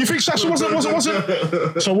 No. You think Sasha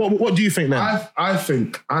wasn't? So what do you think then? I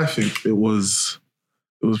think it was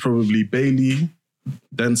probably Bayley,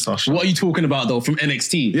 then Sasha. What are you talking about though? From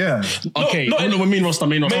NXT? Yeah. Okay. No, main roster.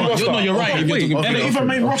 You're right. Even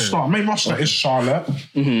main roster is Charlotte,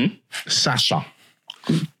 Sasha.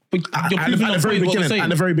 But At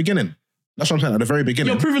the very beginning. That's what I'm saying, at the very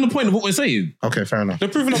beginning. You're proving the point of what we're saying. Okay, fair enough. They're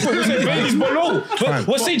proving the point. We're saying Bayley's below.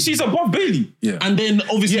 We're saying she's above Bayley. Yeah. And then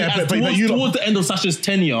obviously towards the end of Sasha's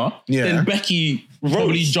tenure, then Becky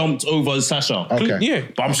probably jumped over Sasha. Okay. Yeah.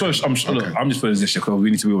 But I'm sure, look, I'm just putting this shit because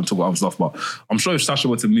we need to be able to talk about other stuff, but I'm sure if Sasha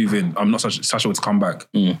were to move in, Sasha were to come back,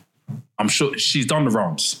 I'm sure she's done the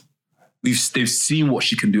rounds. They've seen what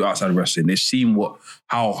she can do outside of wrestling. They've seen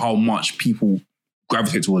how much people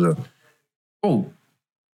gravitate towards her. Oh,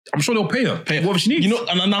 I'm sure they'll pay her whatever she needs. You know,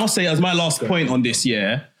 and I'll say as my last point on this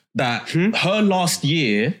year, that her last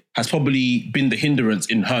year has probably been the hindrance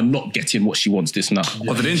in her not getting what she wants this now.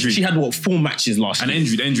 Because of the injury. She had 4 matches last year.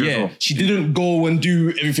 The injury as well. She didn't go and do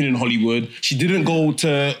everything in Hollywood. She didn't go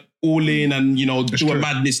to All In and, do a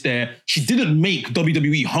madness there. She didn't make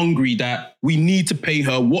WWE hungry that we need to pay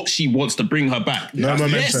her what she wants to bring her back. No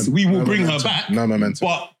momentum. Yes, we will bring her back. No momentum.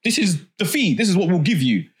 But this is the fee. This is what we'll give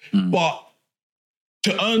you. But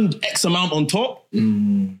to earn X amount on top,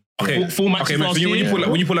 okay, 4 matches last year.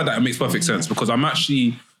 When you put like that, it makes perfect sense because I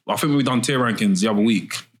think when we done tier rankings the other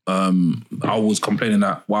week, I was complaining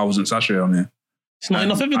that why wasn't Sasha on there? It's not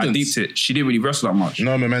enough evidence. I deeped it. She didn't really wrestle that much.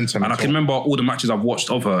 No momentum. And I can remember all the matches I've watched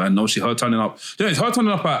of her and obviously her turning up. Her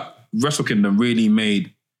turning up at Wrestle Kingdom really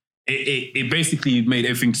made it basically made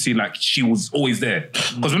everything seem like she was always there.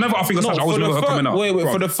 Because whenever I think of Sasha, I was with her coming up. Wait,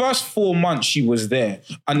 for the first 4 months she was there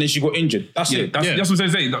and then she got injured. That's it. That's what I'm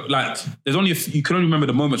saying. Like, there's only you can only remember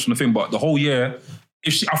the moments from the thing, but the whole year,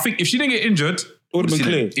 if she didn't get injured, it would have been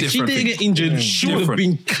clear. If she didn't get injured, she would have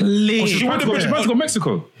been clear. She would have gone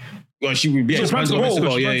Mexico. Well, she would be. Just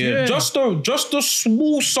the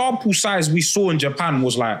small sample size we saw in Japan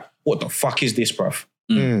was like, what the fuck is this, bruv?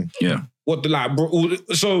 Yeah. What the like, bro?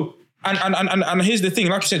 So and here's the thing,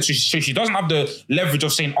 like you said, she doesn't have the leverage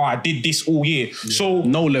of saying, I did this all year. Yeah. So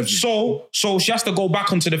no leverage. So she has to go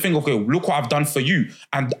back onto the thing. Okay, look what I've done for you.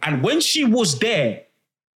 And when she was there,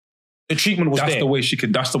 the treatment was there.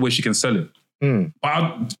 That's the way she can sell it.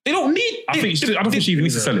 But they don't need. I don't think she even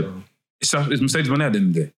needs to sell it. It's Mercedes Moné at the end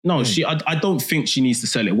of the day. No, I don't think she needs to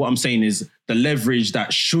sell it. What I'm saying is the leverage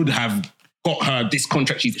that should have got her this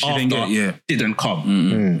contract she's after didn't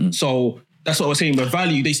come. So that's what I was saying. The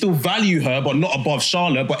value, they still value her, but not above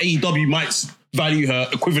Charlotte. But AEW might value her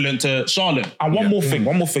equivalent to Charlotte. And one more thing.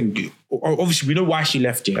 Obviously, we know why she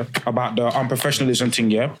left, about the unprofessionalism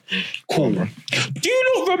thing, Cool. Do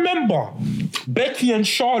you not remember Becky and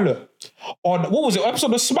Charlotte on, what was it,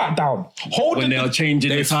 episode of SmackDown? When they were changing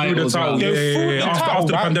the titles. They threw the title. After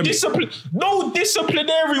the pandemic. No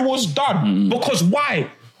disciplinary was done. Because why?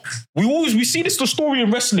 We see this the story in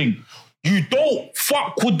wrestling. You don't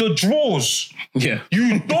fuck with the draws. Yeah.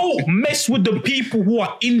 You don't mess with the people who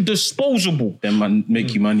are indisposable. Them man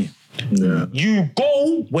make you money. Yeah. You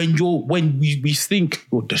go when we think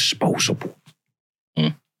you're disposable.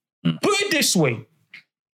 Put it this way.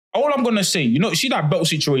 All I'm gonna say, see that belt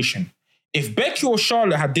situation. If Becky or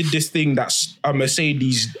Charlotte had did this thing that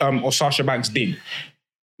Mercedes or Sasha Banks did,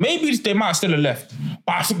 maybe they might have still have left.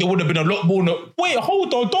 But I think there would have been a lot more. Wait,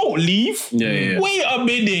 hold on, don't leave. Yeah. Wait a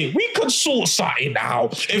minute. We could sort something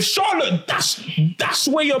out. If Charlotte, that's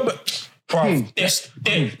where you're... Bro,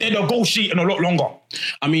 they're negotiating a lot longer.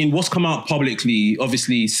 I mean, what's come out publicly,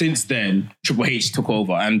 obviously, since then, Triple H took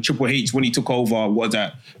over. And Triple H, when he took over, what was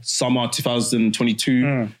that, summer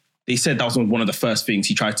 2022... They said that was one of the first things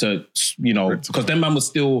he tried to, because them man was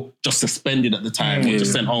still just suspended at the time, or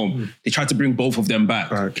just sent home. They tried to bring both of them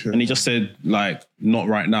back. And he just said, not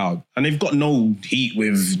right now. And they've got no heat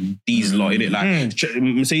with these lot, innit?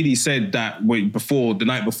 Mercedes said that the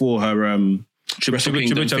night before her Triple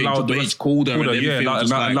H called her and everything.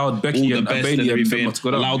 Allowed Becky and Bayley and them lot to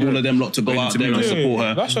go down. Allowed all of them lot to go out there and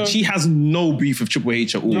support her. She has no beef with Triple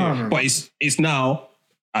H at all. But it's now...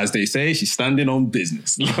 as they say, she's standing on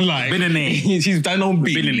business. Like, she's standing on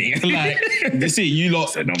business. Like, they say, you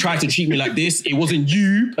lot tried to treat me like this. It wasn't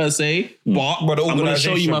you, per se, but I'm going to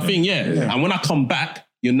show you my thing, And when I come back,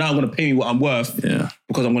 you're now going to pay me what I'm worth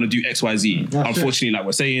because I'm going to do X, Y, Z. Unfortunately, like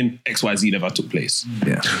we're saying, X, Y, Z never took place.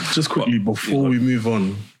 Yeah. Just quickly, before we move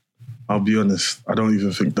on, I'll be honest, I don't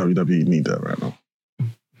even think WWE need that right now.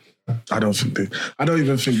 I don't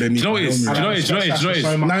even think they need. Do you know what it is?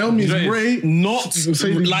 Naomi's great. Not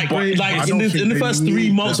like in the first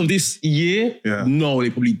 3 months of this year. No,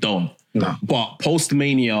 they probably don't. No. But post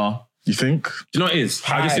Mania, you think? Do you know what it is?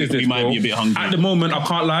 I just say this, we might be a bit hungry. At the moment, I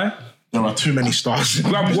can't lie. There are too many stars.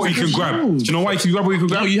 Grab what you can grab. Do you know why you can grab what you can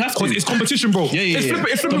grab? No, you have to. Because it's competition, bro.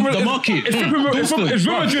 It's flipping the market. It's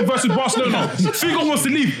Real Madrid versus Barcelona. Figo wants to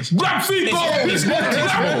leave. Grab Figo.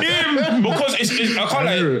 Grab him. Because I can't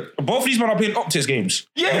lie. Both of these men are playing Optus games.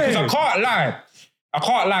 Yeah. Because I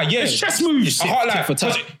can't lie. Yeah. It's chess moves. I can't lie.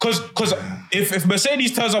 Because if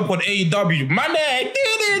Mercedes turns up on AEW, man,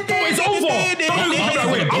 it's over. Don't go that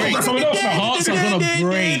way. I got someone else now. Hearts are going to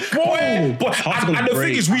break. And the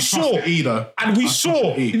thing is, we saw. They brought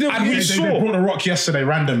The Rock yesterday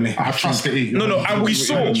randomly. I trust it. No, and we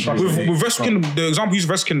saw with Wrestle Kingdom, the example used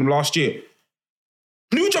Wrestle Kingdom last year.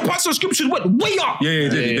 New Japan subscriptions went way up. Yeah, he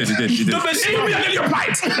did. The Mercedes went way up.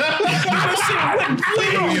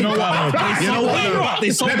 You know what? They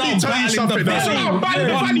sold out something. Let me tell you something about.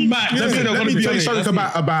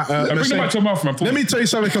 Bring them back to your mouth, man. Let me tell you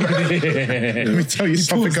something about. Let me tell you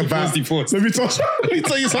something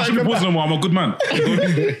about. I'm a good man.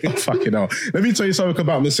 Fucking hell. Let me tell you something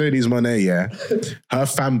about Mercedes Moné. Yeah, her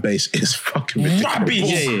fan base is fucking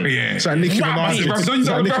ridiculous. Yeah. It's like Nicki Minaj.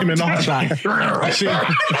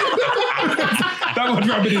 That one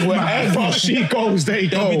rabbit is wherever she goes, they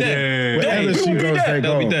go. Wherever she goes, they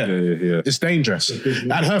go. Yeah. It's dangerous.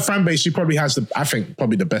 And her fan base, she probably has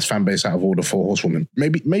probably the best fan base out of all the 4 horsewomen.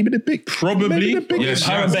 Maybe the big. Probably. Yes.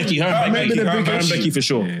 Her and Becky for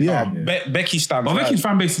sure. Yeah. Becky stands. But Becky's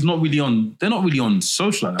fan base is not really on. They're not really on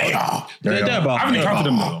social. They are. They're about. I haven't encountered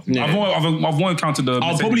them though. Yeah. I've only encountered the.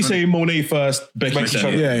 I'll probably say Moné first, Becky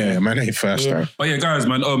second. Yeah, Moné first. Yeah. But yeah, guys,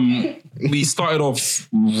 man. We started off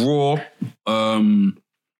Raw.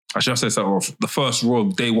 Actually, I said start off the first Raw,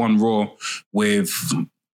 day 1 Raw, with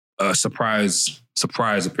a surprise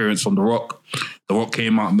appearance from The Rock. The Rock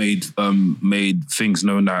came out, made things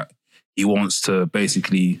known that he wants to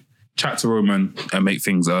basically chat to Roman and make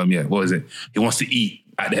things. What is it? He wants to eat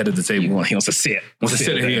at the head of the table. He wants to sit.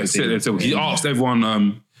 Sit at the table. He asked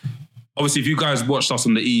everyone. Obviously, if you guys watched us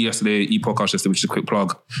on the E podcast yesterday, which is a quick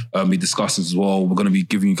plug, we discussed this as well. We're going to be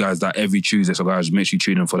giving you guys that every Tuesday, so guys, make sure you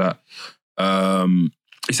tune in for that.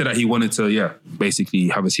 He said that he wanted to, basically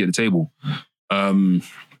have a seat at the table. It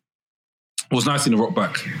was nice seeing The Rock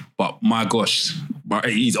back, but my gosh,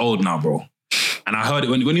 he's old now, bro. And I heard it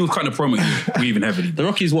when he was cutting the promo, he was breathing heavily. The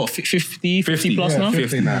Rock is what, 50 plus now?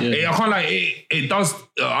 50 now. I can't like it does.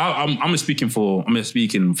 I'm speaking, but I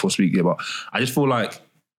just feel like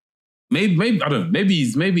maybe I don't know. Maybe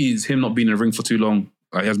it's him not being in the ring for too long.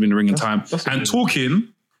 He hasn't been in the ring in time and talking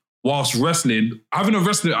whilst wrestling, doing a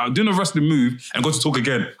wrestling move and go to talk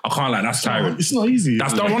again. I can't like that's tiring. It's not easy.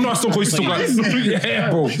 That's the one I still call you to talk like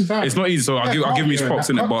bro. It's not easy. So I'll give me his props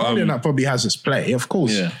in it. But that probably has its play, of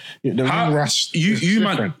course. Yeah. The ring rust. You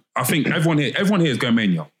man. I think everyone here is going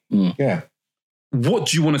Mania. Yeah. What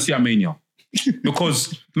do you want to see at Mania?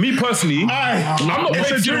 Because me personally, I'm not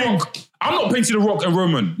painting The Rock. I'm not painting The Rock and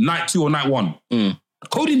Roman night 2 or night 1.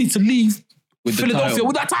 Cody needs to leave with Philadelphia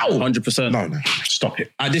with that title. 100%. No, stop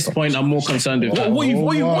it. At this point, I'm more concerned with that. What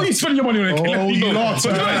are you spending your money on?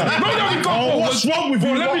 What's wrong with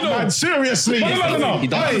you? Let me know. Seriously. No.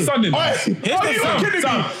 I'm understanding. See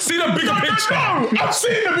the bigger picture. I'm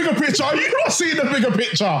seeing the bigger picture. Are you not seeing the bigger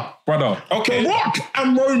picture? Brother. Okay. The Rock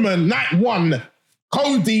and Roman, night 1.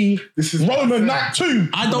 Cody, this is Roman night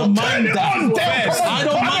 2. I don't mind that. I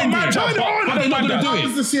don't mind that. They're not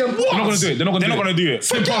going to do it. They're not going to do it. It's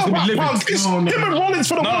him and Rollins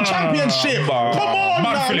for the World Championship. Come on,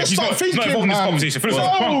 man. Let's start thinking, man.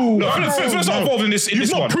 Philip's not involved in this one.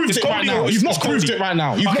 You've not proved it right now. You've not proved it right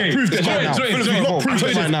now.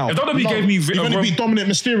 If WWE gave me... You're going to be Dominic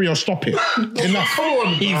Mysterio, stop it. Enough.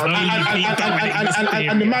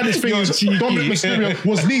 And the maddest thing is Dominic Mysterio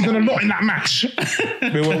was leading a lot in that match.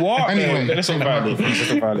 What? Anyway, let's not violate.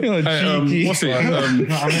 What's it?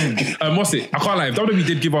 I can't lie. If WWE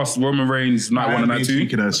did give us Roman Reigns night 1 and night 2,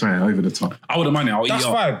 over the top. I wouldn't mind it. That's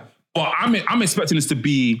fine. But I'm expecting this to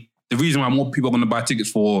be the reason why more people are going to buy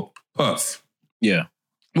tickets for Perth. Yeah,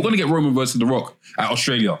 we're going to get Roman versus The Rock at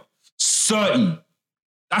Australia. Certain.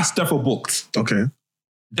 That's definitely booked. Okay.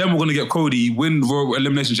 then we're going to get Cody win Royal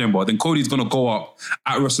Elimination Chamber. Then Cody's going to go up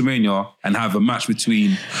at WrestleMania and have a match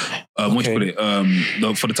between, what you call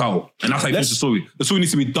it, for the title. And that's how you finish the story. The story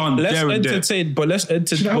needs to be done there and there. But let's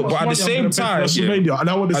entertain. But at the same time, it's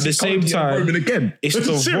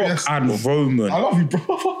The Rock and Roman. I love you,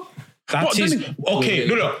 bro. That is okay.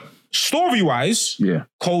 No. Story-wise,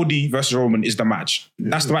 Cody versus Roman is the match.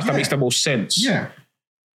 That's the match that makes the most sense. Yeah.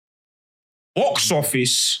 Box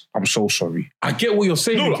office, I'm so sorry. I get what you're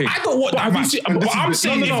saying. No, okay. I don't want that match. But I'm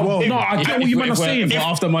saying, I get what you man are saying. If we're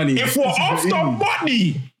after money. If we're after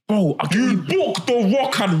money, bro, you book The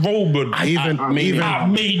Rock and Roman. I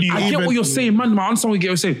get what you're saying, man. I understand what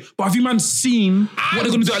you're saying. But have you man seen what they're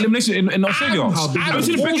going to do at Elimination in Australia? Have you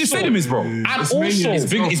seen how big the stadium is, bro? And also, it's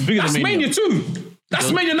bigger than than Mania 2.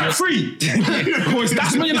 That's Mania Night 3.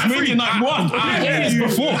 That's Mania Night 1.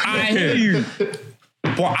 I hear you.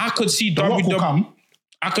 But I could see WWE.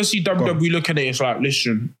 I could see WWE looking at it. It's like,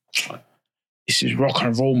 listen, this is Rock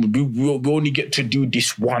and Roman. We only get to do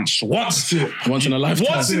this once in a lifetime. Once in a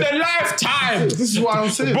lifetime. This is what I'm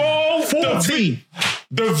saying. Bro, 14.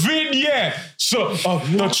 The VIN, yeah. So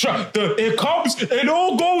it comes, it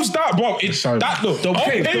all goes down, bro. It's that look. On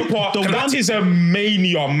paper, that is a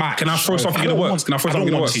Mania match. Can I throw something in the works?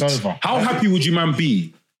 How happy would you man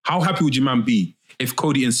be? If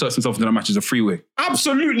Cody inserts himself into that match as a freeway?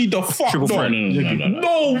 Absolutely the fuck Triple threat.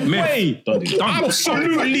 No way.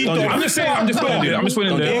 Absolutely not. I'm just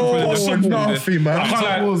putting it there.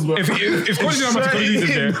 If Cody's in that match, Cody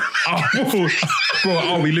loses there,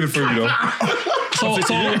 I'll be living for him,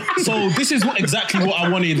 So this is exactly what I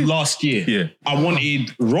wanted last year. Yeah. I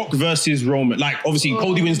wanted Rock versus Roman. Like, obviously,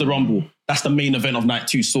 Cody wins the Rumble. That's the main event of night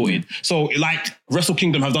 2 sorted. So, like Wrestle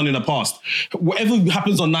Kingdom have done in the past, whatever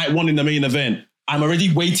happens on night 1 in the main event, I'm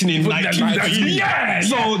already waiting in night 2. Yeah.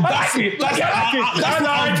 So that's it. That's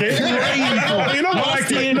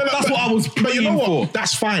what I was praying for.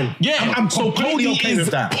 That's fine. Yeah. I'm so completely Cody okay is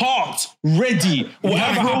with that. parked, ready. We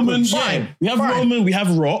have Roman. Fine. We have Roman. We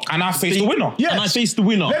have Rock. And I face the winner. Yes. And I face the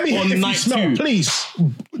winner Let me hit on night 2. Please.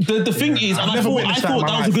 The thing is, and I thought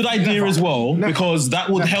that was a good idea as well, because that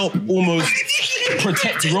would help almost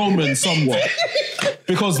protect Roman somewhat.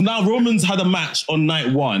 Because now Roman's had a match on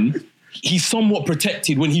night 1. He's somewhat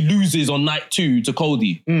protected when he loses on night 2 to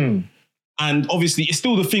Cody. And obviously, it's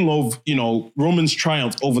still the thing of, Roman's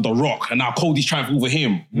triumph over The Rock, and now Cody's triumph over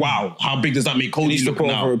him. Wow, how big does that make Cody look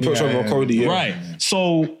now? Over Cody, yeah. Right.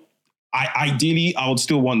 So, ideally, I would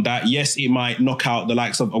still want that. Yes, it might knock out the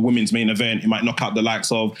likes of a women's main event. It might knock out the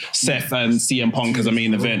likes of Seth and CM Punk as a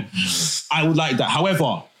main event. I would like that.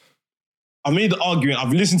 However, I made the argument.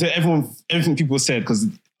 I've listened to everything people said, because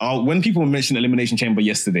when people mentioned Elimination Chamber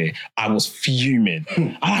yesterday, I was fuming.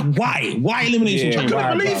 I'm like, why Elimination Chamber?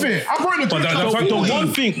 I couldn't believe it. I brought it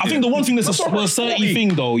I think the one thing that's a certain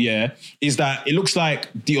thing though, is that it looks like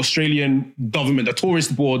the Australian government, the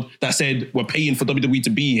tourist board that said we're paying for WWE to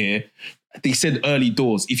be here, they said early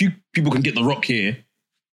doors. If people can get The Rock here,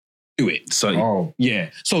 do it. So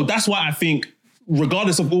So that's why I think,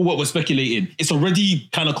 regardless of all what we're speculating, it's already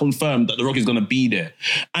kind of confirmed that The Rock is going to be there.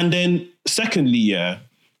 And then secondly,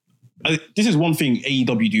 this is one thing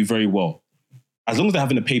AEW do very well. As long as they're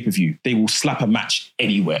having a pay-per-view, they will slap a match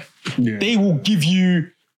anywhere. Yeah. They will give you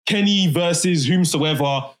Kenny versus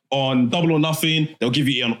whomsoever on Double or Nothing. They'll give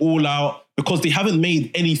you it on All Out, because they haven't made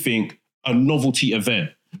anything a novelty event.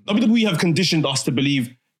 WWE have conditioned us to believe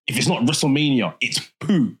if it's not WrestleMania, it's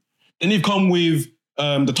poo. Then they've come with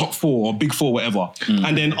the top 4 or big 4, whatever.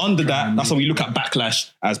 And then under that, that's how we look at Backlash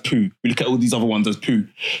as poo. We look at all these other ones as poo.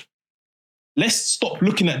 Let's stop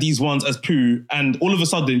looking at these ones as poo, and all of a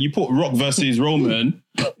sudden you put Rock versus Roman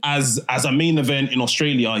as a main event in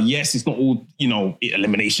Australia. Yes, it's not all,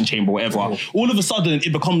 Elimination Chamber, whatever. All of a sudden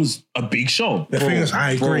it becomes a big show. The thing is,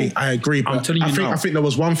 I agree. But I think there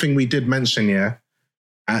was one thing we did mention, and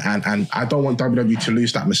I don't want WWE to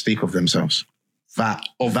lose that mystique of themselves. That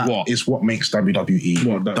is what makes WWE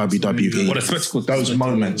WWE. What the spectacles? Those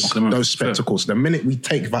moments, those spectacles. The minute we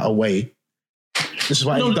take that away, this is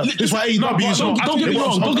why AEW is not. Don't get me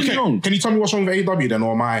wrong. Can you tell me what's wrong with AEW then,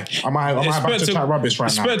 or am I back to chat rubbish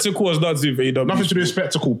right now? Spectacle has nothing to do with AEW. Nothing to do with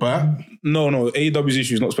spectacle, Bert. No. AEW's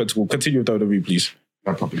issue is not spectacle. Continue with WWE, please.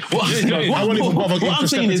 No problem. What I'm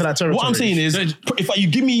saying is, if you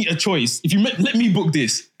give me a choice, if you let me book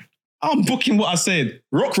this, I'm booking what I said.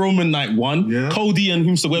 Rock Roman night 1, Cody and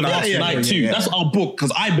whomsoever night 2. That's our book,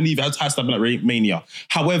 because I believe it has to happen at Mania.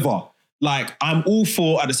 However, I'm all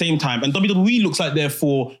for, at the same time, and WWE looks like they're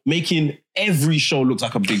for making every show look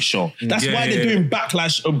like a big show. That's why they're doing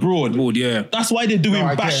Backlash abroad. That's why they're doing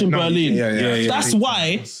Bash in Berlin. That's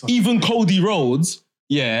why even Cody Rhodes,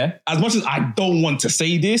 yeah, as much as I don't want to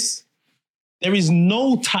say this, there is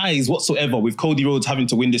no ties whatsoever with Cody Rhodes having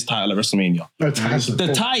to win this title at WrestleMania.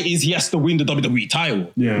 The tie is he has to win the WWE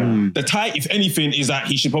title. Yeah. The tie, if anything, is that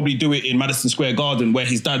he should probably do it in Madison Square Garden where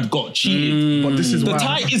his dad got cheated. But this is the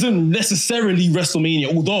tie isn't necessarily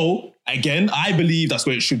WrestleMania, although, again, I believe that's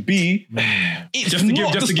where it should be. It's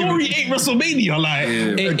not. The story ain't WrestleMania. Like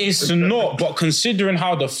it's not. But considering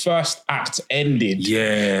how the first act ended,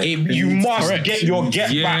 you must get your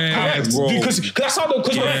get back, bro. Because that's how the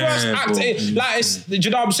first act. Do you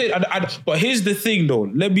know what I'm saying? But here's the thing,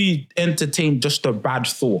 though. Let me entertain just a bad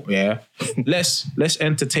thought. Yeah, let's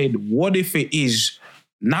entertain. What if it is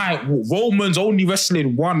Roman's only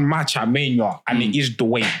wrestling one match at Mania, and it is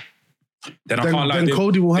Dwayne? Then I can't lie. Then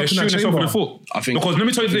Cody will have that chamber. I think because let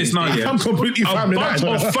me tell you this now. Yeah, I'm completely fine with that. A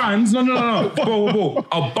bunch of fans. No. Bro.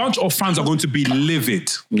 A bunch of fans are going to be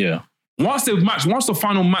livid. Yeah. Once the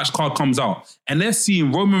final match card comes out, and they're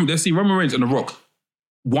seeing Roman Reigns and The Rock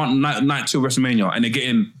one night to WrestleMania, and they're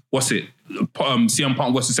getting CM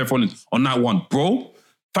Punk versus Seth Rollins on night one, bro.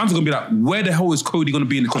 Fans are going to be like, where the hell is Cody going to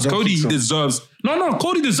be in? Because Cody deserves... No,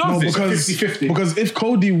 Cody deserves this. 50-50. Because if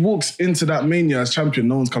Cody walks into that Mania as champion,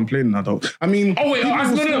 no one's complaining, I don't. I mean... Oh, wait,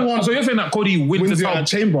 no. So you're saying that Cody wins the title?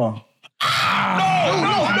 Chamber. No.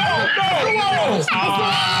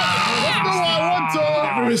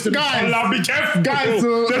 Guys, be careful. Guys,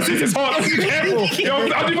 this is hard. Be careful. I'll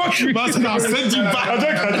send you back.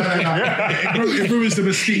 It ruins the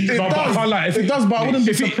mystique. It does, but I wouldn't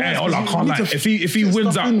be surprised. I can't lie. If he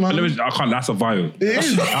wins out, I can't. That's a vial.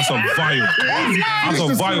 That's a vial. That's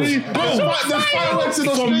a vial.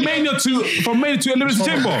 From Mania to Elimination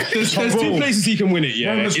Chamber. There's two places he can win it.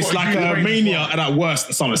 Yeah, it's like a Mania and at worst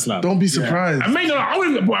a SummerSlam. Don't be surprised. And Mania, I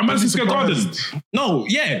wouldn't. Madison Square Garden. No,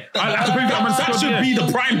 yeah, that should be the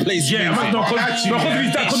prime place. Yeah, because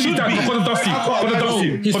of Dusty.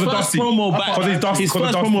 His first promo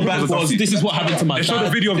back was, this is what happened to my dad. They showed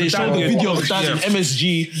the video of his dad in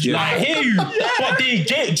MSG. Yeah. I hear you, but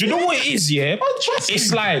do you know what it is, yeah?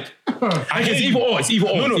 It's like... It's either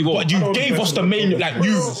or. No, but you gave us the Mania, like,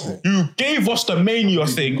 you gave us the Mania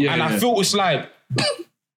thing, and I feel it's like,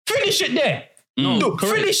 finish it there. No,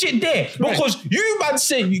 finish it there. Because you man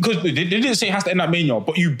say, because they didn't say it has to end at Mania,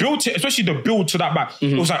 but you built it, especially the build to that back.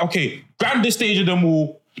 It was like, okay, grandest stage of them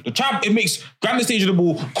all. The champ, it makes grandest stage of the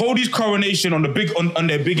ball. Cody's coronation on their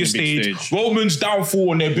biggest stage. Roman's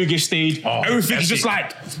downfall on their biggest stage. Everything's just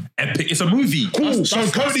like epic. It's a movie. Cool. So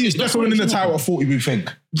Cody is definitely winning the title at 40, we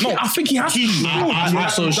think. No, I think he has to. I'm not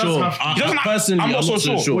so sure. Personally, I'm not so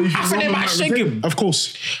sure. I think they might shake him. Of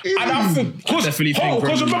course. And I think, because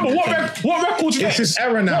remember, what records next? It's his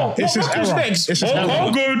era now. It's his era. It's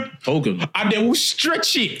Hogan. And they will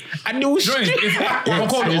stretch it. I can't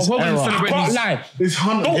lie. It's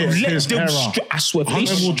Hunter. Don't let them stretch. I swear, they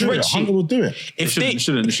stretch it. Hunter will do it. If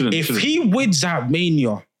he wins at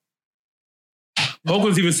Mania,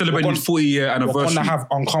 Hogan's even celebrating his 40-year anniversary. We're gonna have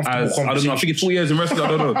uncomfortable conversations. I don't know. I think it's 40 years in wrestling. I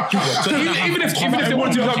don't know. So even if they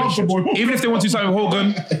want to sign with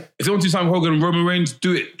Hogan, if they want to sign with Hogan and Roman Reigns,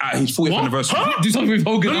 do it at his 40th anniversary. Do something with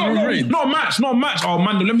Hogan and Roman Reigns. Not a match. Oh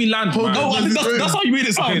man, let me land. That's how you made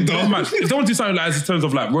it sound. Okay, match. If they want to sign like in terms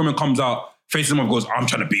of like Roman comes out, faces him up, goes, I'm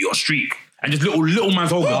trying to beat your streak. And just little man's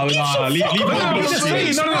Hogan. I'm just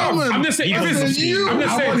saying. I'm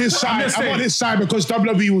on his side because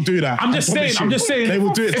WWE will do that. I'm just saying. They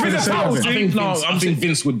will do it. If it's a title thing, I think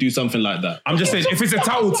Vince would do something like that. I'm just saying, if it's a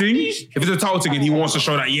title thing and he wants to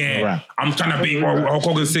show that, I'm trying to beat Hulk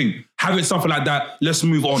Hogan's thing. Have it something like that. Let's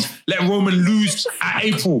move on. Let Roman lose at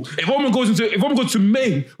April. If Roman goes to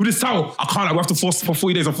May with his title, I can't. We have to force for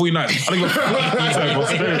 40 days and 40 nights. I think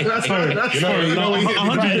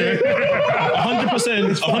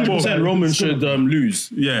 100% Roman should lose.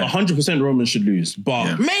 Yeah, 100% Roman should lose.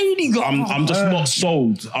 But maybe I'm just not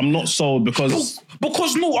sold. I'm not sold because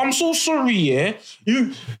no, I'm so sorry. Yeah,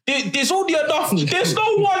 there's only enough. There's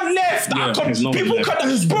no one left. People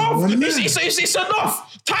can, bro. It's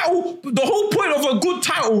enough. Title. The whole point of a good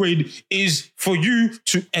title reign is for you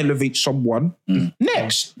to elevate someone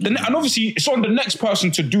next. And obviously, it's on the next person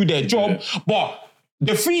to do their job, but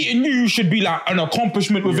defeating you should be like an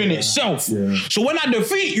accomplishment within itself. Yeah. So when I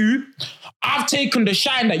defeat you, I've taken the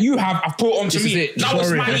shine that you have, I've put it onto me. Now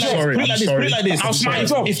it's my job. Put it like this. Now it's my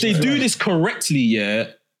job. If they do this correctly,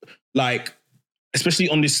 like, especially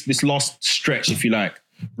on this last stretch, if you like,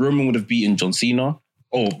 Roman would have beaten John Cena.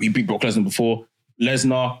 Oh, he beat Brock Lesnar before.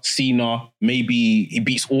 Lesnar, Cena, maybe he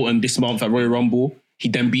beats Orton this month at Royal Rumble. He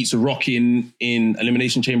then beats Rock in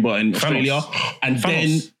Elimination Chamber in Australia. And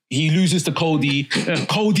then he loses to Cody.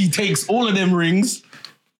 Cody takes all of them rings.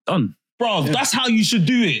 Done. Bro, that's how you should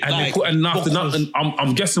do it. And,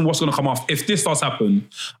 I'm guessing what's going to come off. If this does happen,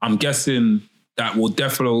 I'm guessing that we'll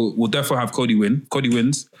definitely have Cody win. Cody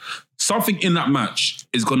wins. Something in that match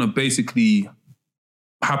is going to basically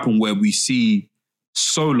happen where we see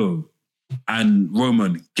Solo and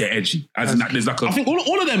Roman get edgy. As in that there's like I think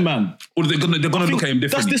all of them, man. They're gonna look at him differently.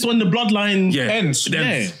 That's this when the bloodline ends.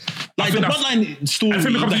 Yeah. Like the bloodline story,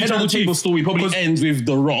 the head of the table story probably ends with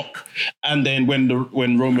The Rock, and then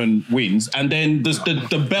when Roman wins, and then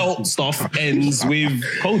the belt stuff ends with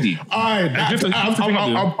Cody.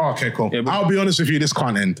 Okay, cool. Yeah, I'll be honest with you, this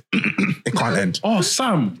can't end. It can't end. Oh,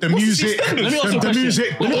 Sam. The music, the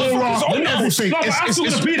music, the aura, everything. I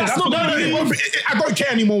don't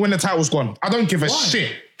care anymore when the title's gone. I don't give a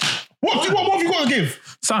shit. What more have you got to give?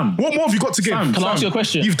 Sam. What more have you got to give? Can I ask you a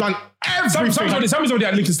question? You've done everything. Sam is already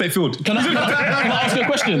at Lincoln State Field. Can I ask you a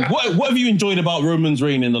question? What have you enjoyed about Roman's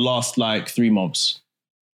reign in the last 3 months?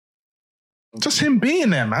 Just him being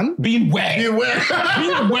there, man. Being where? Being where?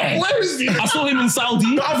 Where is he? I saw him in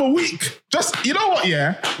Saudi the other week. Just, you know what,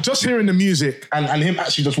 yeah? Just hearing the music and him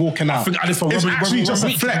actually just walking out. It's actually just a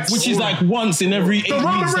flex. Which is like once in every 8 weeks. The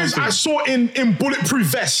Roman Reigns I saw in bulletproof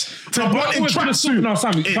vest to one in tracksuit. No,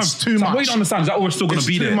 Sam, it's too much. What you don't understand is that always still going to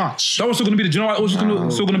be there. It's too much. That was still going to be there. Do you know why it was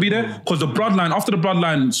still going to be there? Because the bloodline, after the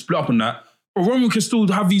bloodline split up on that, Roman can still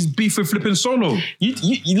have these beef with flipping Solo. You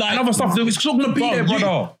like and other stuff. It's still going to be there,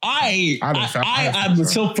 brother. I am the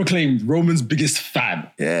self-proclaimed Roman's biggest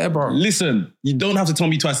fan. Yeah, bro. Listen, you don't have to tell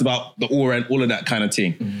me twice about the aura and all of that kind of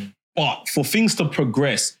thing. Mm-hmm. But for things to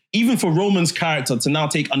progress, even for Roman's character to now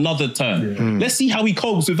take another turn, let's see how he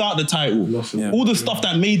copes without the title. All the stuff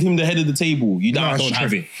that made him the head of the table, don't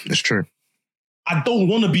have it. It's true. I don't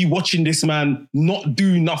want to be watching this man not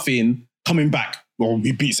do nothing, coming back. Well,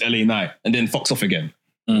 he beats LA Knight and then fucks off again.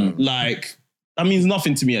 Like, that means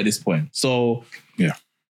nothing to me at this point. So, yeah.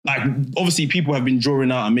 Like, obviously, people have been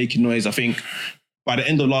drawing out and making noise. I think by the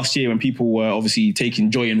end of last year, when people were obviously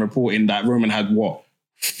taking joy in reporting that Roman had,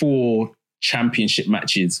 4 championship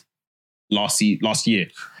matches last year.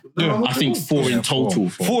 Yeah. I think 4 in total.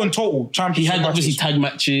 4 in total championship. He had obviously tag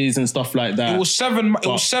matches and stuff like that. It was 7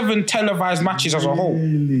 televised matches as a whole.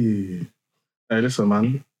 Really? Hey, listen,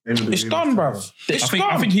 man. It's done, bruv.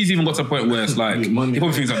 I think he's even got to a point where it's like, he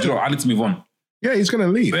probably thinks, I need to move on. Yeah, he's going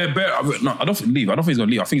to leave. No, I don't think leave. I don't think he's going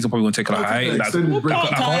to leave. I think he's probably going to take a hiatus. He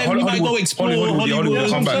might go explore Hollywood.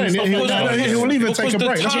 Come back. He'll leave and take a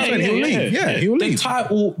break. That's what I'm saying. He'll leave. Yeah, he'll leave. The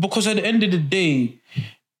title, because at the end of the day,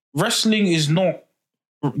 wrestling is not...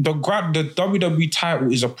 The WWE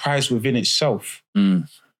title is a prize within itself.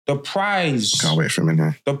 The prize... Can't wait for a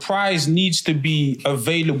minute. The prize needs to be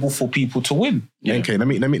available for people to win. Yeah. Okay, let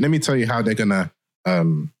me tell you how they're gonna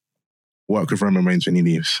work with Roman Reigns when he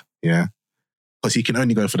leaves. Yeah, because he can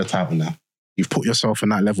only go for the title now. You've put yourself in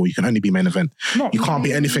that level. You can only be main event. You can't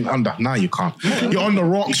be anything under. Now you can't. You're on the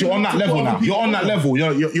rocks. You're on that level now. You're on that level.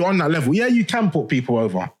 You're on that level. Yeah, you can put people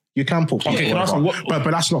over. You can put people over.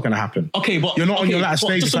 But that's not going to happen. Okay, but you're not on your latter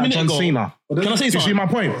stages like John Cena. Can I say something? You see my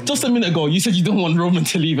point? Just a minute ago, you said you don't want Roman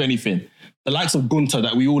to leave anything. The likes of Gunther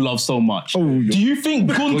that we all love so much. Do you think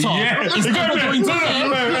Gunther is ever going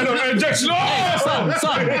to... Injection. Son,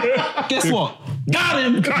 guess what? Got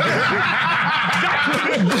him!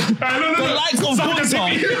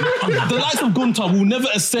 The likes of Gunther will never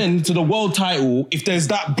ascend to the world title if there's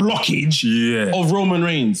that blockage of Roman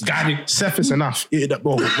Reigns. Got it. Seth is enough. Eat that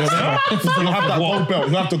ball. You have that gold belt.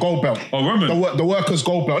 You have the gold belt. Oh, Roman? The workers'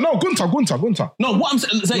 gold belt. No, Gunther. No, what I'm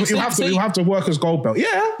saying... You have the workers' gold belt.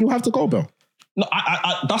 Yeah, you have the gold belt. No,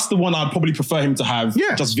 I that's the one I'd probably prefer him to have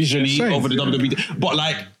just visually over the WWE. But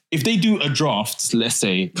like, if they do a draft, let's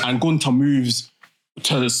say, and Gunther moves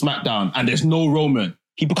to the SmackDown and there's no Roman,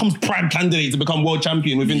 he becomes prime candidate to become world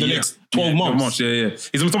champion within the next 12 months. Yeah.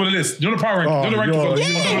 He's on the top of the list. You're on the power rank. You're on the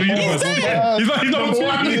ranking. He's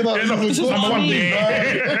not number one.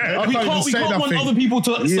 We can't want other people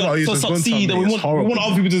to succeed, and we want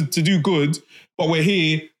other people to do good. But we're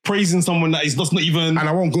here praising someone that is just not even... And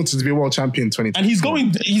I want Gunther to be a world champion 2020. And he's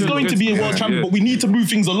going to be a world champion, but we need to move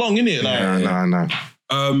things along, innit?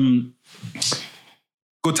 No.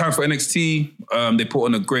 Good time for NXT. They put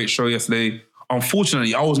on a great show yesterday.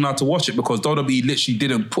 Unfortunately, I wasn't allowed to watch it because WWE literally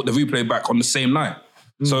didn't put the replay back on the same night.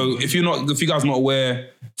 So if you guys not aware,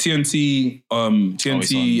 TNT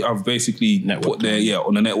have basically put their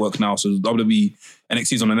on the network now. So WWE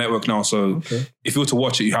NXT's on the network now. So if you were to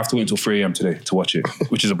watch it, you have to wait until 3 a.m. today to watch it,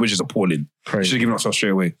 which is appalling. Crazy. Should have given us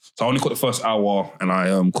straight away. So I only caught the first hour and I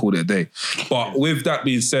called it a day. But with that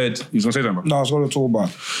being said, you was gonna say that, bro? No, I was gonna talk about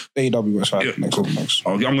AEW website next.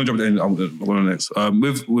 I'm gonna jump in. I'm going next.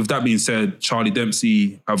 With that being said, Charlie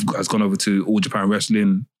Dempsey has gone over to All Japan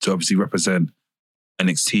Wrestling to obviously represent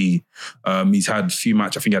NXT. He's had a few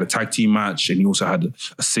matches. I think he had a tag team match and he also had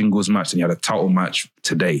a singles match and he had a title match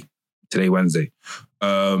today, Wednesday.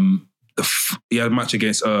 He had a match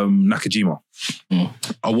against Nakajima.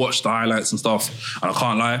 I watched the highlights and stuff and I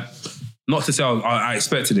can't lie. Not to say I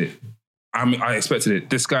expected it. I expected it.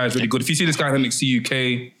 This guy is really good. If you see this guy in NXT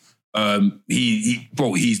UK,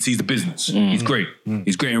 he's the business. He's great.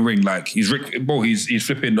 He's great in ring. Like he's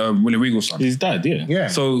flipping Willie Regal's son. His dad, yeah.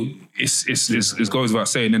 So it goes without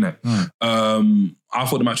saying, innit? I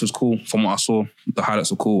thought the match was cool. From what I saw, the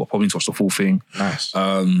highlights were cool. I probably need to watch the full thing. Nice.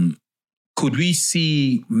 Could we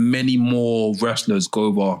see many more wrestlers go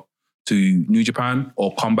over to New Japan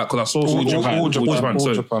or come back? Because I saw All Japan.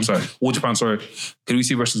 Sorry. Could we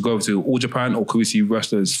see wrestlers go over to All Japan or could we see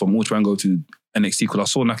wrestlers from All Japan go to NXT? Because I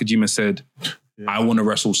saw Nakajima said, I want to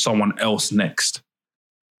wrestle someone else next.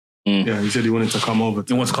 Yeah, he said he wanted to come over.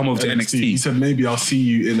 He wants to come over to NXT. He said, maybe I'll see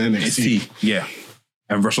you in NXT. Yeah.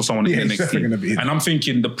 And wrestle someone in NXT. And I'm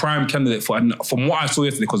thinking the prime candidate from what I saw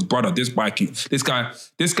yesterday, because brother, this guy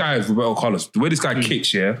is Roberto Carlos. The way this guy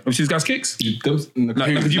kicks, yeah. Have you seen this guy's kicks?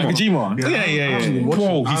 Nakajima. Yeah.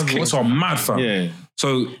 Bro, his kicks are mad, fam. Yeah.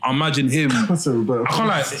 So imagine him. I can't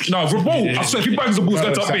lie. No, Roberto, I swear if he bangs the balls,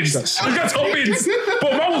 that's up ins.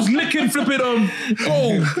 But man was licking, flipping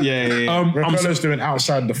Roberto's doing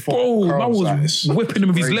outside the foot. Bro, man was whipping him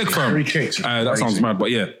with his leg, fam. Free kicks. That sounds mad,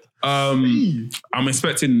 but yeah. I'm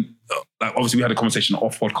expecting, obviously we had a conversation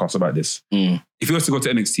off podcast about this. If he was to go to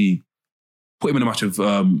NXT, put him in a match with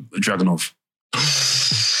Dragunov.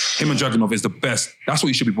 Him and Dragunov is the best. That's what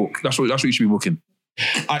you should be booking. That's what you should be booking.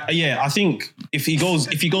 I think if he goes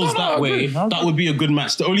that way, that would be a good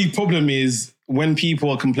match. The only problem is when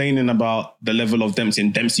people are complaining about the level of Dempsey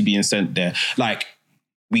and Dempsey being sent there, like,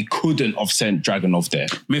 we couldn't have sent Dragunov there.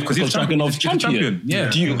 Because Dragunov's champion.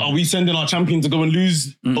 Yeah. Are we sending our champion to go and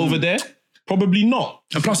lose over there? Probably not.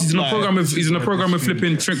 And plus, he's in a program with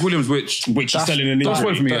flipping Trent Williams, which is selling an injury.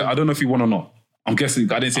 That's for me. I don't know if he won or not. I'm guessing.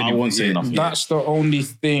 I didn't say he won't say nothing. That's the only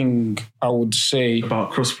thing I would say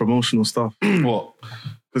about cross promotional stuff. What?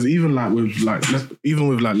 Because even with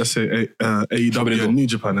let's say AEW and New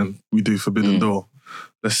Japan, and we do Forbidden Door.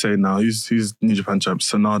 Let's say now, who's New Japan champ?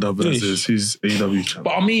 Sanada versus who's AEW champ?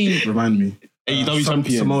 But I mean, remind me. AEW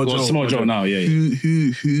champion. Samoa Joe now, yeah.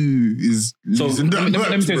 Who is losing? Let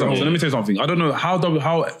me tell you something. I don't know how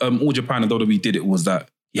All Japan and WWE did it. Was that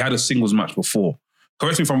he had a singles match before?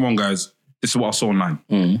 Correct me if I'm wrong, guys. This is what I saw online.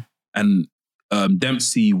 And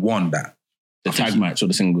Dempsey won that. The tag match or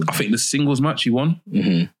the singles? I think the singles match he won.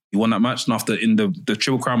 He won that match, and after in the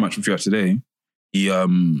Triple Crown match which we have today, he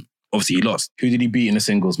obviously he lost. Who did he beat in the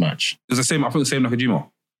singles match? It was the same. I think the same Nakajima.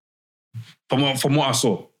 From what I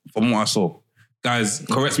saw. Guys,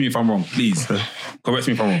 correct me if I'm wrong, please. Correct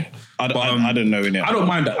me if I'm wrong. I don't know. Innit? I don't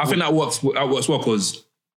mind that. I think that works well because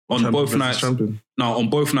on both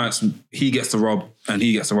nights, he gets the rub and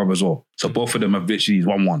he gets the rub as well. So both of them have literally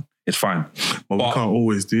 1-1. It's fine. But we can't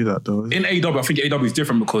always do that though. In AEW, I think AEW is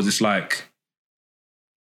different because it's like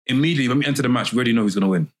immediately when we enter the match, we already know who's going to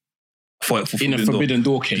win. In a Forbidden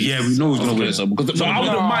Door case. Yeah, we know who's going to win. So I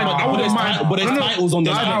wouldn't mind. But there's titles on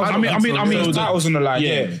the line. I mean, titles on the line,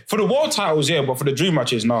 yeah. For the world titles, yeah, but for the dream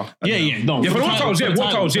matches, no. Yeah, no. Yeah, for the world titles, yeah.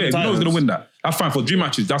 We know who's going to win that. That's fine. For dream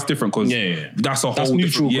matches, that's different because that's a whole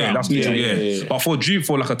neutral. Yeah, that's neutral. Yeah. But for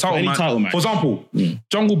like a title match, for example,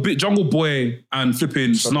 Jungle Boy and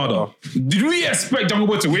flipping Sanada. Did we expect Jungle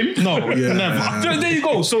Boy to win? No, never. There you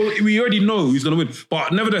go. So we already know who's going to win.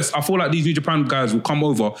 But nevertheless, I feel like these New Japan guys will come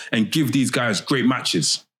over and give these guys great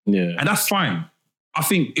matches. Yeah, and that's fine. I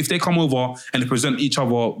think if they come over and they present each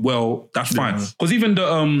other well, that's fine. Because even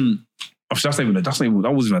the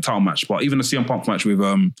that wasn't a title match, but even the CM Punk match with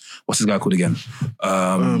what's this guy called again?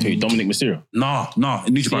 Dominic Mysterio. Nah,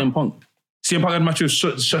 in New Japan. CM Punk had a match with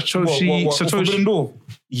Satoshi.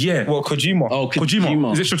 Yeah. What, Kojima? Oh,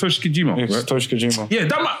 Kojima. Is it Satoshi Kojima? Yeah, right? Satoshi Kojima. Yeah,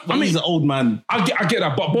 that match. He's an old man. I get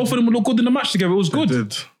that, but both of them look good in the match together. It was good. They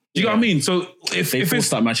did. Do you know what I mean? So if it's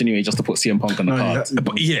that match anyway, just to put CM Punk on the card.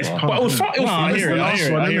 But it was fun. I hear it.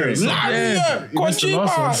 Kojima. I hear it.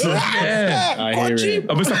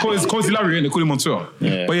 But it's like Cozy Larry and they call him on Twitter.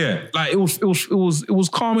 But yeah, like it was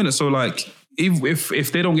calm in it. So like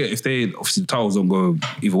if they obviously the titles don't go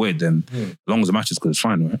either way, then as long as the match is good, it's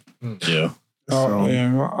fine, right? Yeah.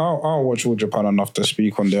 I'll watch All Japan enough to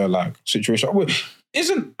speak on their like situation.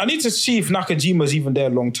 I need to see if Nakajima's even there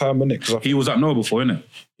long term, innit? He was at Noah before, innit?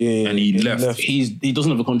 Yeah, and he left. He doesn't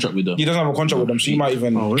have a contract with them. He doesn't have a contract with them, so he might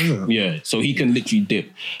even. Oh, is it? Yeah, so he can literally dip.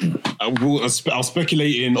 I'll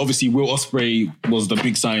speculate in. Obviously, Will Ospreay was the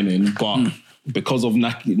big signing, but because of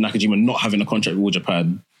Nakajima not having a contract with All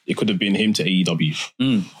Japan, it could have been him to AEW.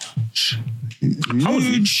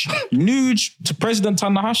 Nuge to President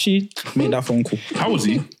Tanahashi made that phone call. How was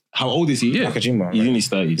he? How old is he? Yeah. Nakajima. He's in his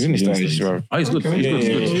 30s. He's in his 30s, right? Oh, he's good.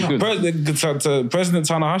 He's good. President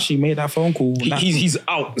Tanahashi made that phone call. He's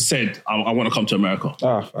out, said, I want to come to America.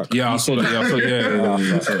 Yeah, I saw that.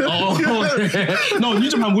 No, New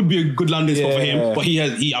Japan would be a good landing spot for him, but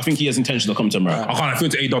I think he has intention to come to America. I feel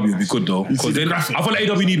to AEW would be good though, because then I feel like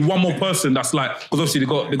AEW need one more person that's like, because obviously they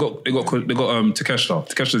got Takeshita.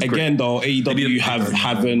 Takeshita's again great. Though AEW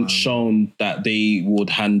haven't shown that they would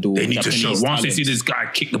handle. They need Japanese to show. Once they see this guy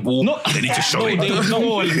kick the ball, they need to show it.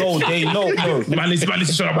 No. Man needs to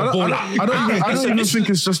show up a ball. I don't even think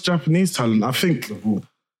it's just Japanese talent. I think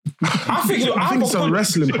it's a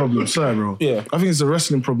wrestling problem. Sorry, bro. Yeah. I think it's a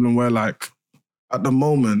wrestling problem where, like, at the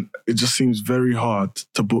moment, it just seems very hard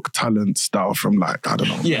to book talents that are from, like, I don't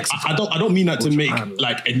know. Yeah, I don't mean that to make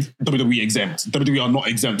like WWE exempt. WWE are not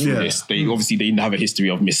exempt from this. They obviously have a history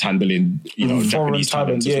of mishandling, Japanese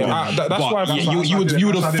talent. Yeah, that's why you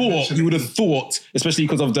would have thought, especially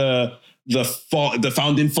because of the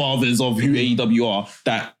founding fathers of who AEW are,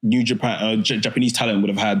 that New Japan Japanese talent would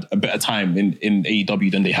have had a better time in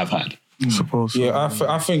AEW than they have had. I suppose. Yeah,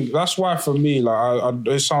 I think that's why for me, like,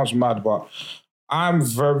 it sounds mad, but I'm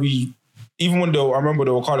very, even when I remember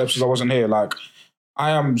there were card episodes I wasn't here, like, I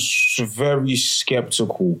am very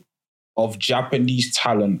skeptical of Japanese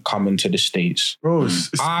talent coming to the States. Bro,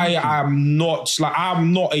 I'm not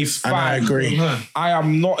a fan. And I agree. I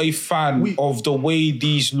am not a fan of the way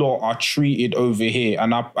these lot are treated over here.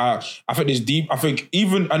 And I think it's deep. I think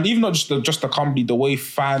even not just the company, the way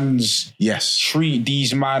fans treat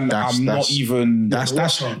these man, that's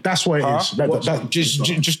what it is.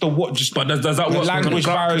 Just the what? Just but does that work? Language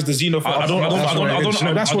barriers, the xenophobia. I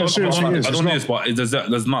don't. That's what seriously is. I don't know this, but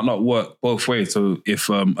does not work both ways? So if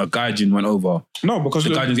a gaijin went over, no, because the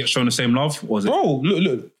gaijins get shown the same love, or is it? Bro,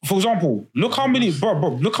 look. For example, look how many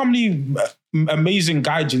amazing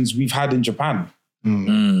gaijins we've had in Japan.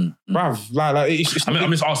 Bruv,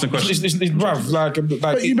 I'm just asking questions.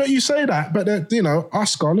 But you say that, but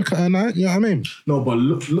Asuka, look at her now. You know what I mean? No, but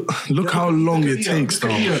look how long it takes,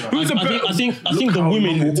 though. I think the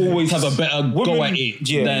women will always have a better go at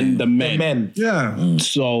it than the men. Yeah.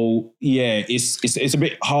 So yeah, it's a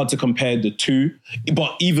bit hard to compare the two,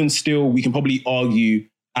 but even still, we can probably argue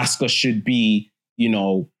Asuka should be,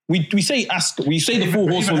 We say Asuka, we say the four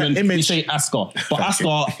horsewomen, we say Asuka, but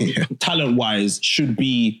Asuka, talent-wise, should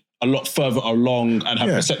be a lot further along, and her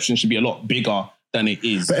perception should be a lot bigger than it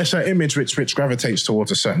is. But it's her image which gravitates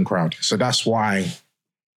towards a certain crowd, so that's why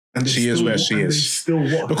she is where she is.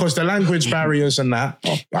 Because the language barriers and that,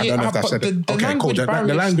 I don't know if that's it. Okay, cool.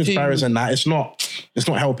 The language barriers and that, it's not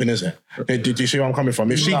helping, is it? Did you see where I'm coming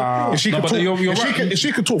from? If she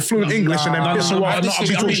could talk fluent English and then I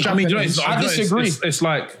disagree. It's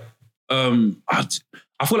like,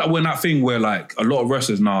 I feel like we're in that thing where, like, a lot of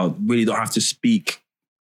wrestlers now really don't have to speak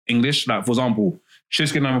English. Like, for example,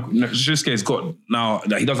 Shinsuke's got now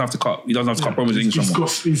that he doesn't have to cut promos in English anymore.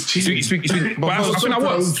 But I think that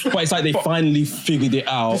works. But it's like they finally figured it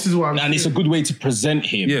out, and it's a good way to present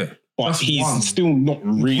him. Yeah. But he's still not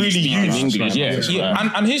really speaking English.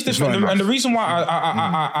 And here's the thing, and the reason why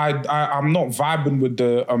I'm not vibing with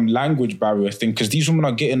the language barrier thing, because these women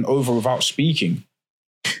are getting over without speaking.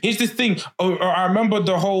 Here's the thing. I remember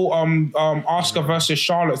the whole Asuka versus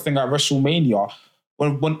Charlotte thing at WrestleMania.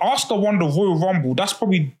 When Asuka won the Royal Rumble, that's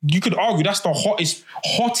probably, you could argue, that's the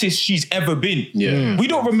hottest she's ever been. Yeah. We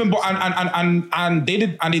don't remember, and they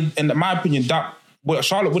did, and in my opinion, that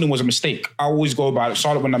Charlotte winning was a mistake. I always go about it.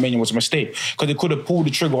 Charlotte winning that Mania was a mistake, because they could have pulled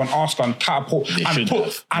the trigger on Asuka and catapult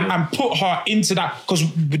and put her into that. Because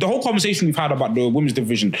the whole conversation we've had about the women's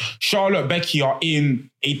division, Charlotte, Becky are in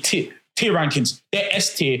a tier rankings. They're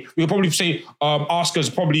S tier. We would probably say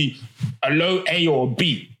Asuka's probably a low A or a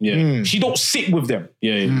B. Yeah. She don't sit with them.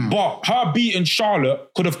 Yeah. But her beating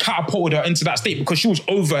Charlotte could have catapulted her into that state, because she was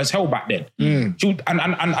over as hell back then. She was,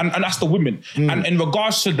 and that's the women. And in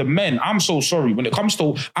regards to the men, I'm so sorry. When it comes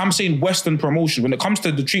to, I'm saying Western promotion, when it comes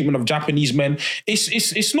to the treatment of Japanese men,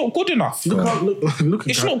 it's not good enough. Look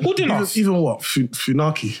it's not good enough. Even what?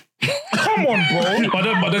 Funaki. come on, bro.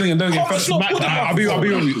 But then again, I'll be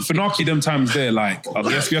honest. Funaki, them times there, like,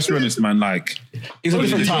 let's be honest, man. Like, it's a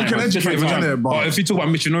different time. But if you talk about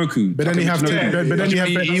Michinoku, but then you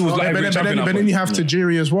have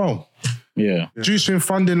Tajiri as well. Yeah. Juicing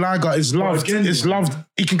funding Liger is loved. It's loved.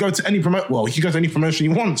 He can go to any he can go to any promotion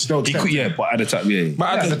he wants. But at the time,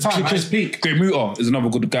 But at the time, his peak. Great Muta is another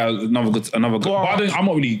good guy. Another good. But I'm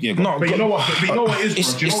not really. Yeah. No, but you know what? But you know what it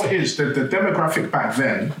is. Do you know what it is? The demographic back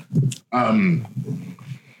then.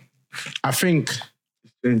 I think.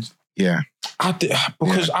 Yeah.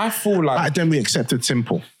 Because I feel like back then we accepted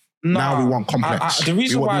simple. Now we want complex. The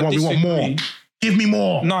reason why we want more. Give me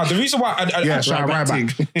more. No, the reason why right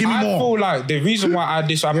back. Give me more. I feel like the reason why I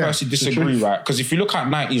personally disagree, right? Because if you look at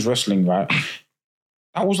 90s wrestling, right,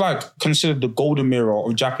 that was like considered the golden era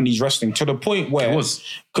of Japanese wrestling to the point where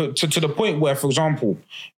to the point where, for example,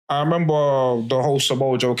 I remember the whole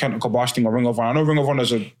Samoa Joe, Kenta Kobashi thing on Ring of Honor. I know Ring of Honor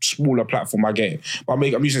is a smaller platform, I get it, but I'm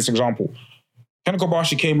using this example. Kenta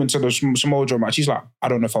Kobashi came into the Samoa Joe match. He's like, I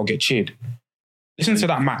don't know if I'll get cheered. Listen to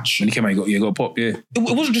that match. When he came out, you got a pop, yeah.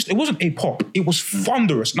 It wasn't a pop. It was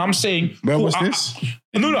thunderous. And I'm saying, where was this?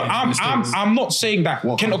 I'm not saying that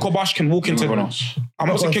Kenta Kobashi can walk into. I'm not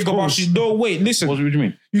saying Kenta Kobashi. No, wait, listen. What do you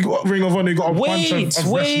mean? You got Ring of Honor. You got a bunch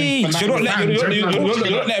of wrestling. You're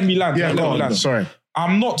not letting me land. Yeah, go on. Sorry.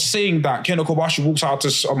 I'm not saying that Kenta Kobashi walks out to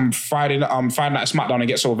Friday Night SmackDown and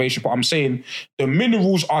gets ovation, but I'm saying the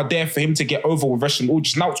minerals are there for him to get over with wrestling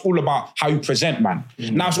audience. Now it's all about how you present, man.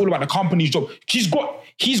 Now it's all about the company's job. He's got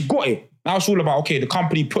it. Now it's all about, okay, the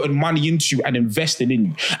company putting money into you and investing in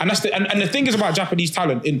you. And that's the thing is about Japanese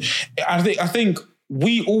talent. I think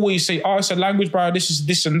we always say, oh, it's a language barrier,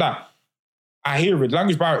 this and that. I hear it.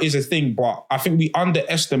 Language barrier is a thing, but I think we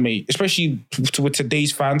underestimate, especially with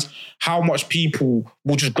today's fans, how much people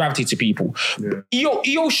will just gravitate to people. Yeah.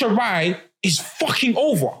 Io Shirai is fucking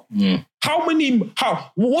over. Yeah.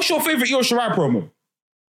 What's your favorite Io Shirai promo?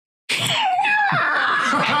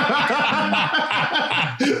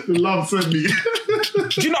 Love sent me.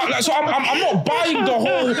 Do you know? Like, so I'm not buying the whole.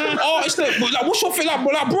 Oh, it's like what's your thing, like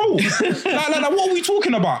bro? Like, what are we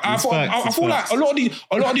talking about? I feel like a lot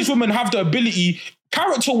of these women have the ability.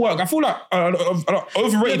 Character work. I feel like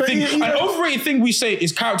overrated thing. An overrated thing we say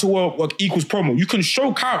is character work equals promo. You can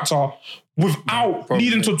show character without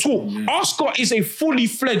needing to talk. Asuka is a fully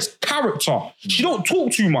fledged character. She don't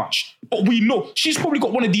talk too much, but we know she's probably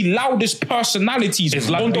got one of the loudest personalities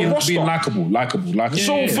on the roster. Being likable.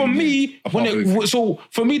 So for me,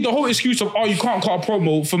 the whole excuse of you can't cut a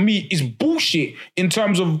promo for me is bullshit in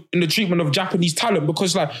terms of in the treatment of Japanese talent,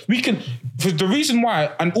 because like we can. For the reason why,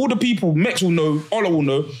 and all the people Mex will know, Ola will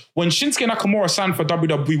know, when Shinsuke Nakamura signed for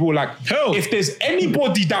WWE, we were like, if there's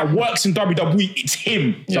anybody that works in WWE, it's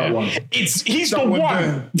him. He's the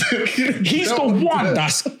one. He's the one.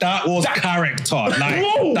 That was character. Like,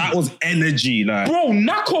 bro, that was energy. Like, bro,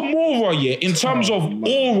 Nakamura, in terms of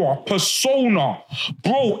aura, persona,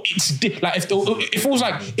 bro, it's like if it was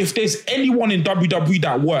like if there's anyone in WWE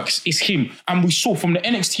that works, it's him. And we saw from the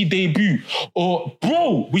NXT debut,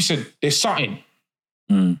 bro, we said there's something.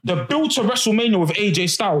 The build to WrestleMania with AJ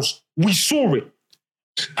Styles, we saw it.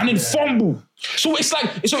 And then fumble. So it's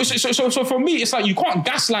like, so for me, it's like you can't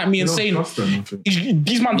gaslight me and saying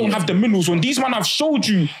these men don't have the minerals when these men have showed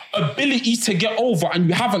you ability to get over and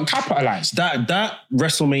you haven't capitalized. That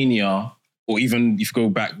WrestleMania, or even if you go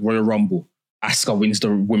back, Royal Rumble, Asuka wins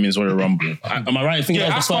the Women's Royal Rumble. Am I right in thinking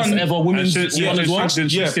that was the first ever Women's one as well?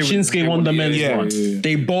 Shinsuke won the men's one. Yeah.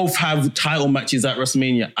 They both have title matches at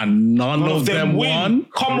WrestleMania and none of them won.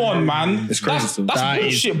 Come on, man. It's crazy. That's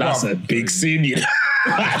bullshit, bro. That's a big sin.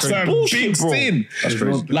 That's a big sin. That's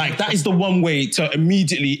crazy. Like, that is the one way to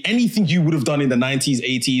immediately, anything you would have done in the 90s,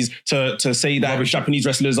 80s to say that Japanese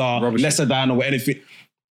wrestlers are lesser than or anything,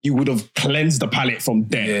 you would have cleansed the palette from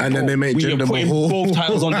there. Yeah, and then they made Jinder Mahal. Both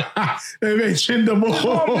titles on They made Jinder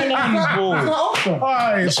Mahal.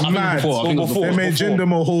 It's mad. They made Jinder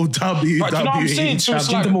Mahal WWE. You know what I'm saying? So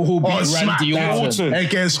Jinder Mahal beat Randy Orton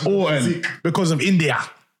against Orton because of India.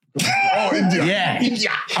 India.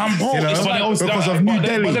 Yeah. I'm broke. You know, because of New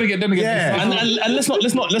Delhi. Then again, and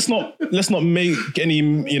let's not make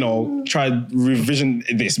any, try revision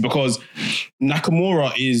this, because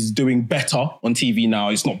Nakamura is doing better on TV now.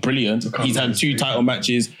 It's not brilliant. He's had 2 title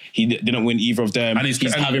matches. He didn't win either of them. And he's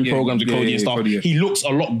having programs with Cody and stuff. He looks a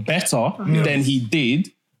lot better than he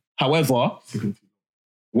did. However,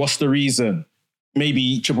 what's the reason?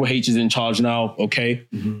 Maybe Triple H is in charge now. Okay.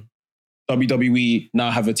 WWE now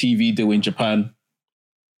have a TV deal in Japan.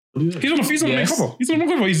 He's on the main cover. He's on the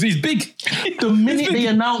cover. He's big. The minute they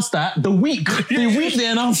announced that, the week they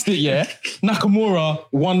announced it, Nakamura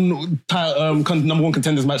won number one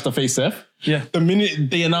contenders match to face Seth. Yeah. The minute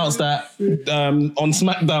they announced that on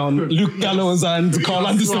SmackDown, Luke Gallows and Carl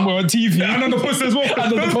Anderson were on TV. And on the poster as well.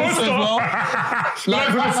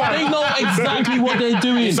 They know exactly what they're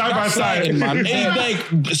doing. Side by side, man.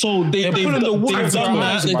 So they've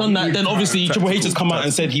done that. Then obviously Triple H has come out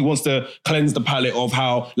and said he wants to cleanse the palette of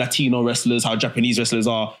how Latino wrestlers, how Japanese wrestlers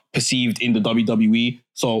are perceived in the WWE.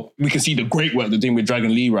 So we can see the great work they're doing with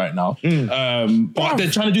Dragon Lee right now. But they're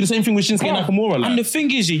trying to do the same thing with Shinsuke Nakamura. Like. And the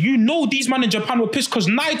thing is, these men in Japan were pissed because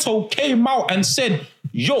Naito came out and said,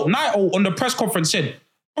 Naito on the press conference said,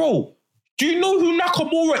 bro, do you know who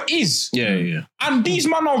Nakamura is? Yeah. And these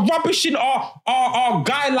men are rubbishing our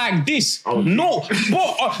guy like this. No,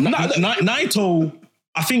 but Naito...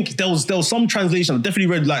 I think there was some translation. I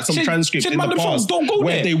definitely read some transcript in the past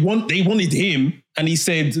where they wanted him, and he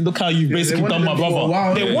said, "Look how you've basically done my brother."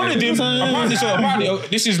 They wanted him. Apparently,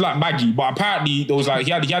 this is like Maggie, but apparently there was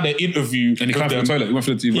he had an interview and he climbed through the toilet. He went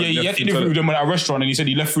through the TV. He had an interview with them at a restaurant, and he said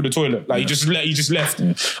he left through the toilet. Like he just left.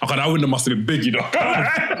 Okay, that window must have been big, He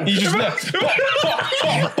just left.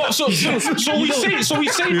 But so we say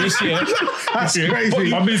this here. That's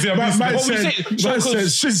crazy. I'm busy. Man said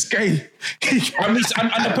Shinsuke. And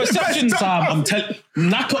the perception, Sam, I'm telling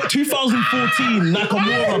 2014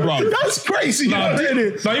 Nakamura, bro. That's crazy. You know, did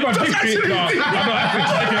it? No, you might pick it.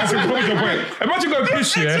 Imagine going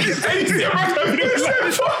push here.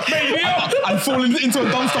 I'm falling into a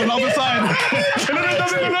dumpster on the other side.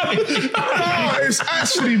 No, it's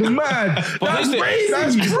actually mad. That's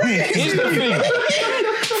crazy. Here's the thing.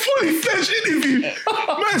 Fully fledged interview.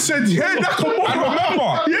 Man said, Nakamura. I remember.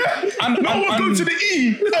 Yeah. And no one go to the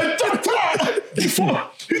E.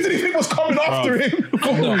 Who did he think was coming after him?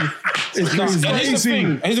 Here's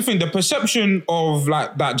the thing. The perception of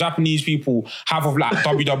that Japanese people have of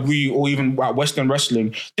WWE or even Western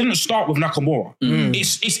wrestling didn't start with Nakamura.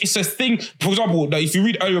 It's a thing. For example, that if you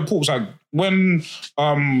read early reports, when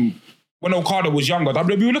Okada was younger,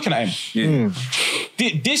 WWE were looking at him.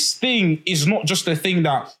 This thing is not just a thing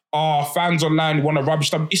that fans online want to rubbish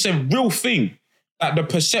stuff. It's a real thing. That the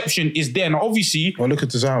perception is there. Now, obviously... Well, look at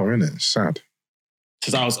Tozawa, isn't it? It's sad.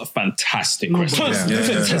 Tozawa's a fantastic wrestler.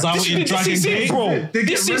 Tozawa in Dragon Gate, bro.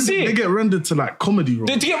 This is it. They get rendered to comedy roles.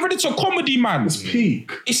 They get rendered to comedy, man. It's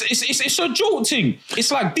peak. It's a joke thing.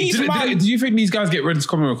 It's like these man... Do you think these guys get rendered to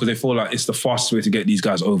comedy because they feel like it's the fastest way to get these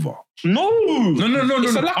guys over? No.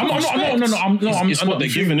 It's a lack of respect. It's what they're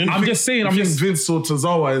giving. I'm just saying. Vince saw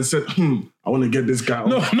Tozawa and said, I want to get this guy.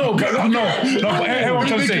 No. But I'm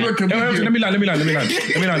trying to say. Let me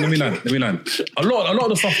land. A lot of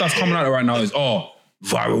the stuff that's coming out right now is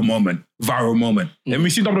viral moment. And we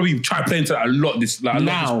see WWE try playing to that a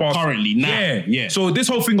lot. Currently. Yeah. So this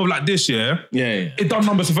whole thing of this year, it done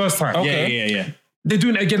numbers the first time. Okay. Yeah. They're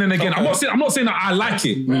doing it again and again. Okay. I'm not saying that I like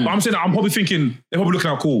it, but I'm saying that I'm probably thinking they're probably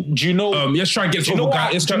looking at cool. Do you know? Let's try and get some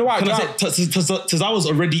guy. Tozawa's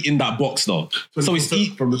already in that box though, so it's so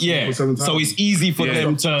it's easy for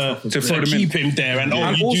them to keep him there. And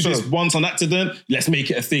you also, do this once on accident. Let's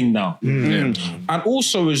make it a thing now. And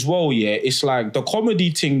also as well, it's like the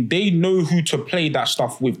comedy thing. They know who to play that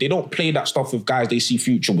stuff with. They don't play that stuff with guys they see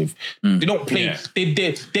future with. They don't play.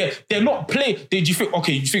 They're not play. Do you think?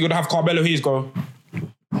 Okay, you think you're gonna have Carmelo Hayes go?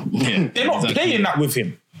 Yeah, they're not playing that with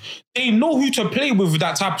him. They know who to play with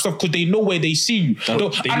that type of stuff because they know where they see you. They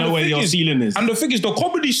know where your ceiling is. And the thing is, the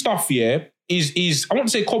comedy stuff, is I won't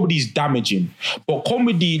say comedy is damaging, but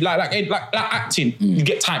comedy, like acting, you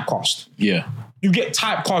get typecast. Yeah. You get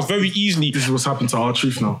typecast very easily. This is what's happened to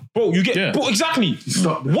R-Truth now. Bro, you get... Bro, exactly.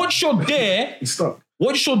 Once you're there... He's stuck.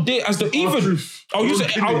 Once you're there as the... Even... I'll use an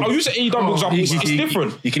AEW example. It's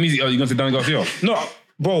different. You can easily... Are you going to Dan Garcia? No,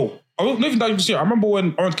 bro... I remember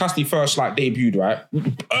when Orange Cassidy first debuted, right?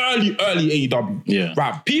 Early AEW. Yeah.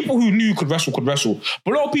 Right. People who knew could wrestle.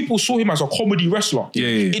 But a lot of people saw him as a comedy wrestler. Yeah.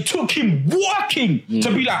 It took him working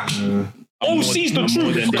to be like, sees the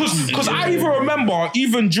truth. Because I even remember,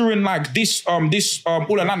 even during this All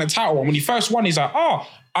Atlantic title, when he first won, he's like,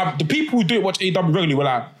 the people who do watch AEW regularly were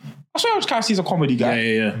like, I swear Orange Cassidy's a comedy guy.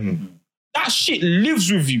 Yeah. That shit lives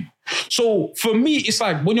with you. So for me, it's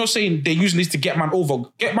like when you're saying they're using this to get man over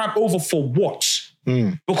for what?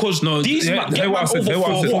 Because these man get man over for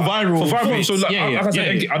viral. So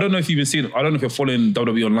I don't know if you've been seeing. I don't know if you're following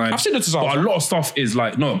WWE online. I've seen it. But a lot of stuff is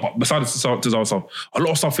but besides Tozawa stuff, a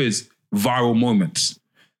lot of stuff is viral moments.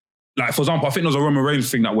 Like for example, I think there was a Roman Reigns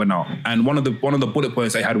thing that went out, and one of the bullet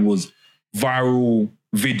points they had was viral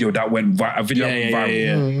video that went viral.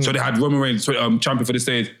 Yeah. So they had Roman Reigns champion for the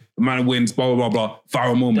stage. man wins, blah, blah, blah, blah,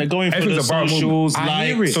 viral moment. They're going for the socials,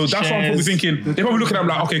 likes, so that's what I'm probably thinking. They're probably looking at him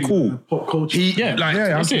like, okay, cool. Pop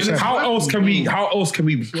culture. How else can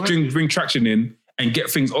we bring traction in and get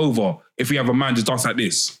things over if we have a man just dance like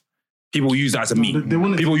this? People use that as a meme.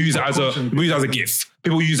 People use it as a gif.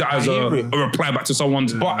 People use it as a reply back to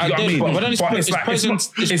someone's. But it's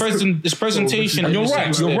presentation. And you're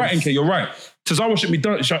right, NK. You're right. Tazawa shouldn't be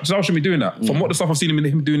doing that. From what the stuff I've seen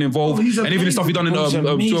him doing involved, and even the stuff he done in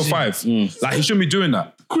 205, like he shouldn't be doing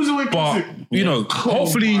that. But you know,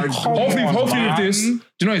 hopefully with this, do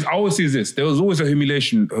you know? I always see this. There was always a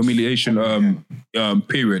humiliation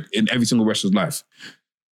period in every single wrestler's life.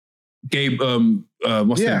 Gabe,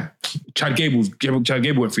 what's name? Chad Gable went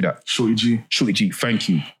through that. Shorty G, thank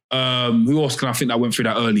you. Who else can I think that went through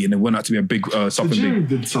that early and then went out to be a big something Tajiri big?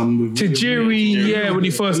 Did some with Tajiri, when he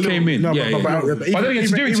first came in. But then again,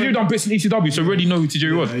 Tajiri done bits in ECW, so already know who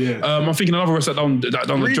Tajiri was. I'm thinking another wrestler done the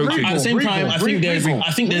joke thing. At the same time, I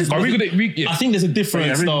think there's a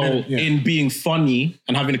difference though in being funny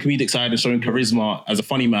and having a comedic side and showing charisma as a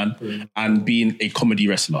funny man and being a comedy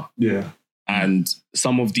wrestler. Yeah. And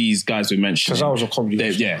some of these guys we mentioned, Tazawa was a comedy.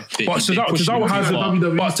 But Tazawa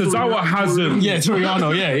hasn't. Yeah,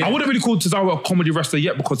 Toriano. Yeah. I wouldn't really call Tazawa a comedy wrestler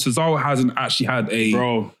yet because Tazawa hasn't actually had a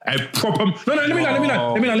proper. No, let me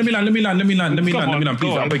land. Please, I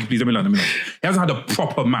beg you, please, let me land. He hasn't had a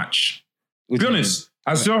proper match. To be honest,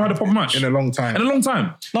 has Tazawa had a proper match in a long time?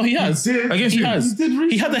 No, he has. Against he has.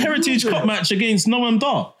 He had the Heritage Cup match against Noam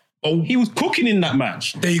Dar. Oh, he was cooking in that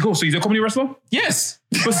match. There you go. So he's a comedy wrestler? Yes.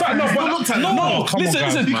 Listen. Wait.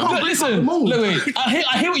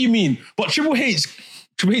 I hear what you mean. But Triple H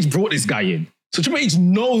brought this guy in. So Triple H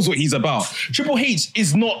knows what he's about. Triple H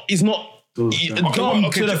is not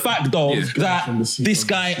dumb to the fact though that this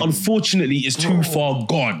guy unfortunately is too far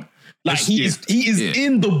gone. Like he is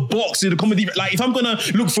in the box in the comedy. Like if I'm gonna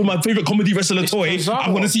look for my favorite comedy wrestler toy,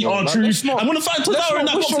 I'm gonna see R-Truth. I'm gonna find Tazawa in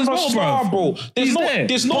that box as well, bro.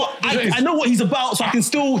 There's not. I know what he's about, so I can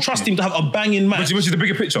still trust him to have a banging match. Which is the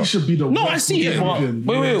bigger picture? I see it.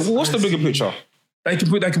 Wait. What's the bigger picture? They can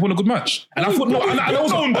put a good match. And I thought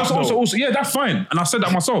also that's fine. And I said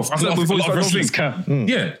that myself. I said that before you started.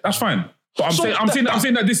 Yeah, that's fine. But I'm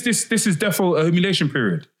saying that this is definitely a humiliation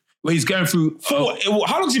period. Where he's going through. How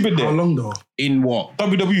long has he been there? How long though? In what?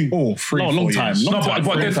 WWE? Oh, 3 long time.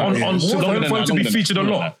 But then on for him to be featured a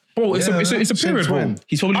lot. Bro, it's a period, bro.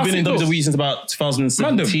 He's probably been in WWE since about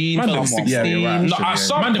 2017, 2016. Yeah, right. At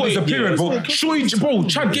some point, it's a period, bro.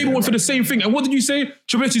 Chad Gable went for the same thing. And what did you say?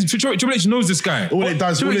 Triple H knows this guy. All it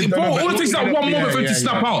takes is that one moment for him to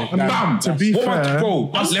snap out. Bam. To be fair,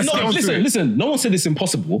 bro. Listen. No one said it's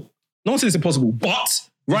impossible. But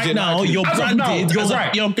right now, you're branded. You're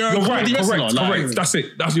right. Correct. That's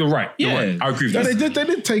it. You're right. You're right. I agree with that. They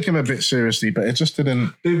did take him a bit seriously, but it just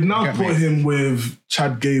didn't. They've now put him with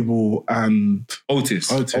Chad Gable and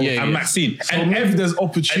Otis. And Maxine. So and maybe there's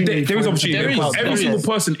opportunity. There is opportunity. Every single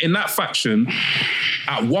person in that faction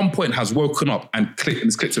at one point has woken up and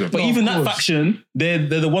clicked to them. But even that faction, they're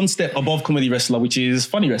the one step above comedy wrestler, which is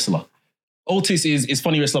funny wrestler. Otis is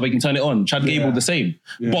funny wrestler, but you can turn it on. Chad Gable the same.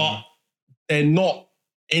 But they're not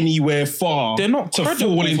anywhere far. They're not to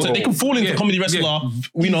fall into. They can fall into comedy wrestler,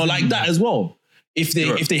 like that as well. If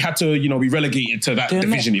they had to, be relegated to that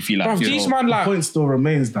division, if you like. These man, the point still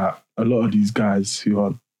remains that a lot of these guys who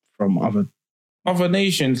are from other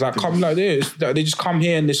nations, come like this, they just come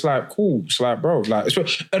here and it's like cool. It's like, bro,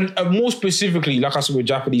 and more specifically, like I said with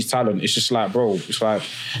Japanese talent, it's just like, bro, it's like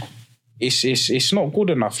it's not good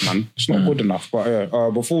enough, man. It's not good enough.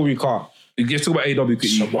 But before we cut. Let's talk about AEW quickly.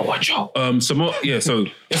 Samoa Joe. So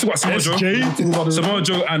let's talk about Samoa Joe. Samoa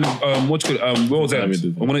Joe and what's it called? World's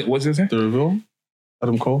End. What's it say? The Reveal?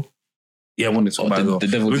 Adam Cole? Yeah, I wanted to talk about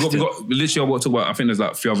it as well. We got literally what to talk about. I think there's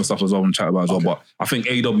a few other stuff as well and chat about as well. But I think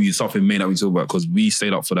AEW is something main that we talk about because we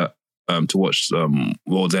stayed up for that to watch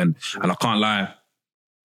World's End. And I can't lie.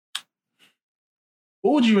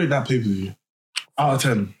 What would you rate that pay-per-view? Out of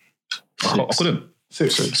 10? I couldn't.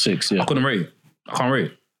 6, yeah. I couldn't rate it. I can't rate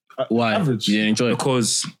it. Why? Average. You enjoy it?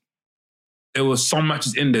 Because there was some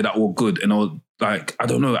matches in there that were good and I was like, I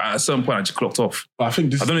don't know, at a certain point I just clocked off. But I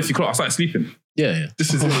think I don't know if you clocked, I started sleeping. Yeah.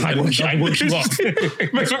 This is it. I woke you up. Woke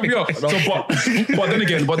me up. But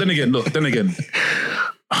then again,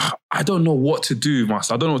 I don't know what to do with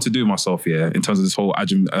myself. I don't know what to do with myself, in terms of this whole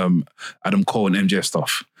Adam Cole and MJF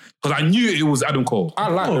stuff. Because I knew it was Adam Cole. I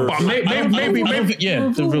like it. But maybe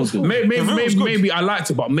the real good. Maybe I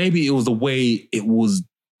liked it, but maybe it was the way it was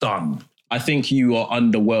done. I think you are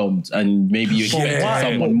underwhelmed and maybe you're expecting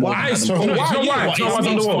someone more. Do you know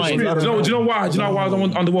why? Do you know why I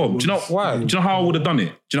was underwhelmed? Do you know why? Do you know how I would have done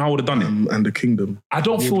it? And the Kingdom. I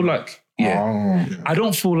don't feel like I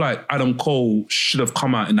don't feel like Adam Cole should have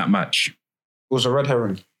come out in that match. It was a red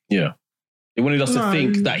herring. Yeah. They wanted us to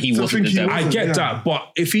think that he wasn't the devil. I get that,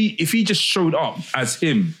 but if he just showed up as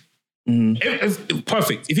him,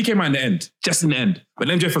 perfect. If he came out in the end, just in the end, but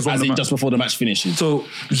MJF was as in just before the match finishes. So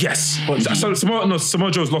yes, so Samoa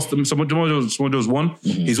Joe's lost. Samoa Joe's won.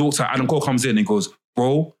 He's walked out. Adam Cole comes in and goes,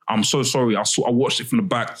 "Bro, I'm so sorry. I watched it from the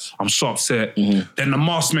back. I'm so upset." Then the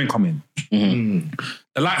masked men come in.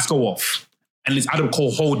 The lights go off. And it's Adam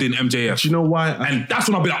Cole holding MJF. Do you know why? And that's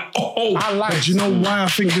when I'll be like, But do you know why I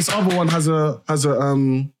think this other one has a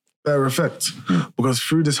better effect? Because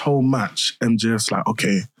through this whole match, MJF's like,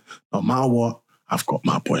 okay, no matter what, I've got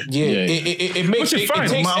my boy. It makes it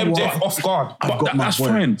takes MJF off guard. That's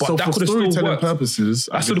fine. But so that for could have still storytelling worked. purposes,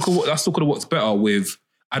 That still could have worked better with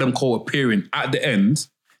Adam Cole appearing at the end.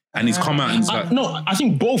 And he's come out and he's like... No, I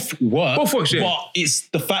think both work. Both work, yeah. But it's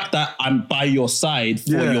the fact that I'm by your side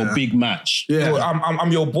for your big match. Yeah.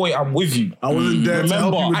 I'm your boy, I'm with you. I wasn't there to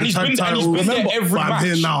help you with the tag title. And he's been there every match.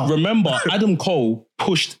 Here now. Remember, Adam Cole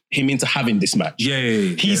pushed him into having this match.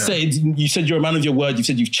 He said, you said you're a man of your word, you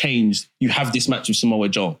said you've changed, you have this match with Samoa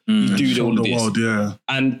Joe. You do all of this.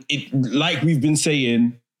 And it, like we've been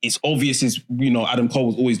saying, it's obvious Adam Cole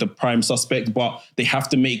was always the prime suspect, but they have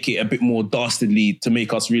to make it a bit more dastardly to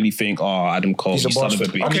make us really think, Adam Cole, he's a son of a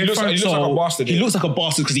bitch. Okay, he looks like a bastard. He looks like a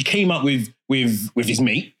bastard because he came up with his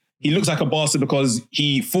mate. He looks like a bastard because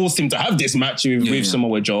he forced him to have this match with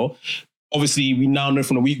Samoa Joe. Obviously, we now know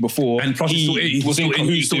from the week before, and plus he's still injured.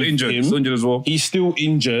 He's still injured as well. He's still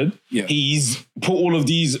injured. Yeah. He's put all of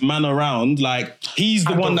these men around. Like, he's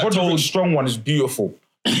the one that told... The strong one is beautiful.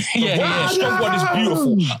 The strong one is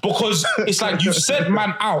beautiful because it's like you've sent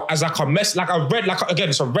man out as like a mess,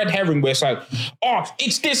 it's a red herring where it's like,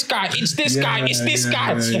 it's this guy, and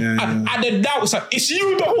then now it's like it's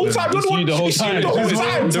you the whole time.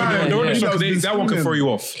 That one can throw you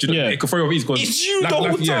off. It can throw you off. It's you the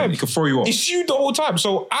whole time. It can throw you off. It's you the whole time.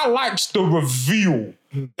 So I liked the reveal.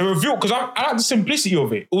 Because I like the simplicity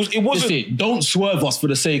of it. It wasn't. Listen, don't swerve us for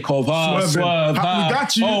the sake of swerve. We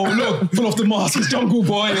got you. Oh look, pull off the mask, it's Jungle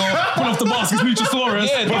Boy, or pull off the mask, it's Luchasaurus.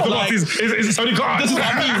 It's Tony Khan. This is what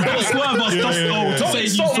I mean. Don't swerve us to say you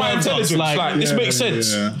swerved us. Like, this makes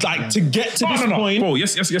sense. Like, to get to this point. Bro,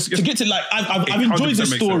 yes. To get to I've enjoyed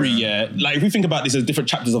this story. Yeah, like if we think about this as different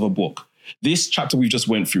chapters of a book. This chapter we just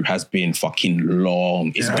went through has been fucking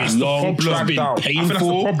long. It's been long. It's been painful. I think that's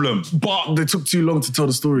the problem. But they took too long to tell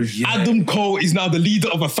the story. Adam Cole is now the leader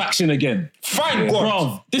of a faction again. Thank God.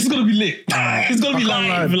 Bruv, this is going to be lit. It's going to be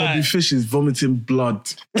live. Bobby Fish is vomiting blood.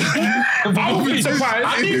 I wouldn't be surprised.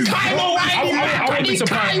 I wouldn't be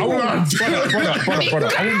surprised. I wouldn't be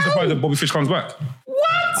surprised if Bobby Fish comes back.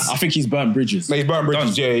 What? I think he's burnt bridges. He's burnt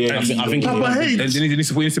bridges. Yeah. I think he needs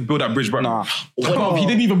to build that bridge back. Nah. He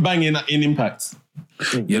didn't even bang in Impact.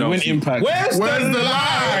 You know, when Impact. Where's the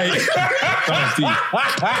lie?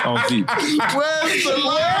 That was deep. Where's the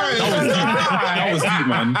lie? That was deep,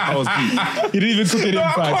 man. That was deep. He didn't even cook it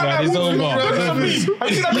Impact, man. It's over. I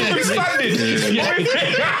think I've been standing.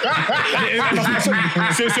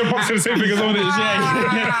 Same thing as on it.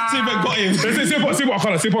 Same thing got him.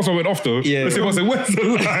 Same Pop went off though. Yeah. Same Pop said, where's the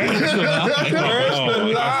lie? Where's the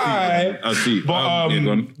lie? That's deep. But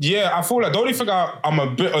I feel like the only thing I'm a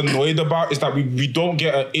bit annoyed about is that we don't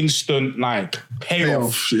get an instant like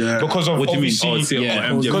payoff because of what do you mean?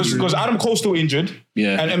 Because Adam Cole's still injured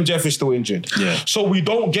and MJF is still injured. Yeah. So we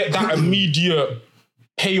don't get that immediate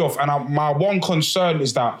payoff. And my one concern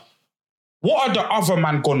is that what are the other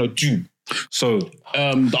man gonna do? So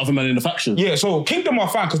the other man in the faction. Yeah, so Kingdom are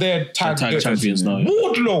fine because they're tag champions now.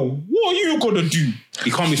 Wardlow, what are you gonna do?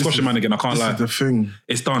 He can't be squashing man again. I can't lie. This is the thing.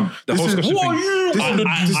 It's done. The whole what are you gonna do?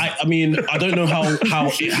 I mean, I don't know how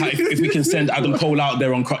if we can send Adam Cole out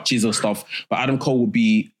there on crutches or stuff, but Adam Cole would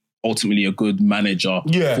be ultimately a good manager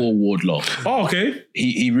for Wardlow. Oh, okay.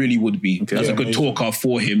 He really would be. As a good talker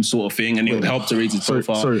for him, sort of thing, and it would help to raise his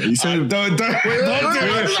profile. Sorry, you saying don't do it.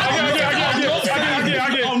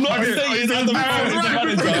 I'm not saying Adam Cole is the manager.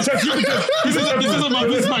 This isn't my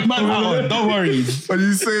Vince McMahon. Don't worry. Are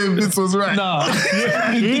you saying Vince was right? Nah,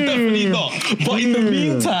 definitely not. But in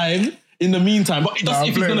the meantime, but that's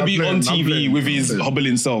if he's going to be on TV with his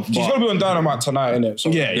hobbling self. He's going to be on Dynamite tonight, innit? So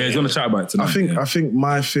yeah, he's going to chat about it tonight. I think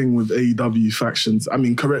my thing with AEW factions, I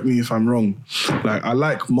mean, correct me if I'm wrong, like I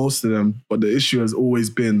like most of them, but the issue has always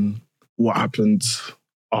been what happened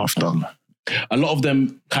after. a lot of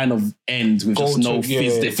them kind of end with just no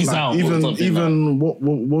fizz. They fizz out. Even what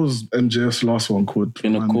was MJF's last one called?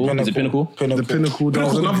 Pinnacle. Is it Pinnacle? The Pinnacle. There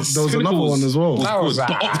was another one as well. That was the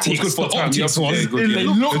optics. The optics was. They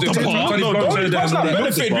looked the part. The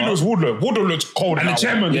benefit was Wardlow. Wardlow looked cold. And the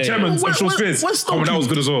chairman, Sean Spears. That was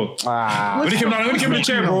good as well. When he came down, in the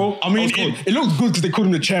chair, bro. I mean, it looked good because they called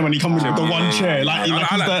him the chairman. He comes with the one chair, like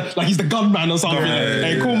he's the gunman or something.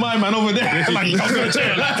 Hey, call my man over there. Like he comes with a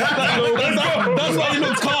chair. That's why he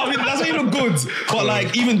looks calm. That's why he looked good. But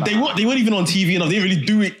like, even they weren't even on TV enough. They didn't really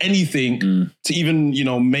do anything to even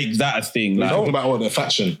make that a thing. Like, talking about their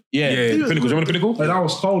faction. Yeah. Pinnacle. Do you remember Pinnacle? That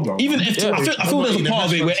was cold, bro. Even FTR, I feel there's a part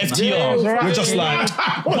of it where FTR we're just like,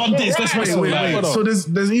 on this, let's wrestle. Wait. So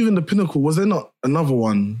there's even the Pinnacle. Was there not another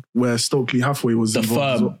one where Stokely Hathaway was the involved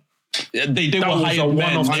as well? They were hired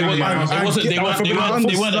men. They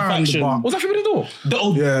weren't a faction. Was that Forbidden Door?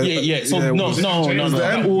 Yeah. So no.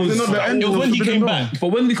 It was when he came back. But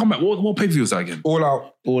when did he come back? What pay-per-view was that again? All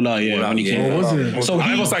Out. Yeah. When he came Was it? So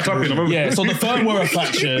I was like clapping. So the firm were a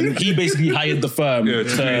faction. He basically hired the firm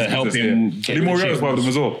to help him get Lee Moriarty was part of them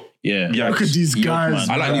as well. Yeah. Look at these guys.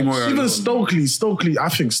 I like Lee Moriarty. Even Stokely. I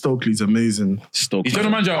think Stokely's amazing. He's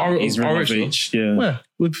general manager at He's Ring of H. Yeah. Where?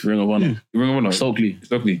 With Ring of Honor. Ring of Honor. Stokely.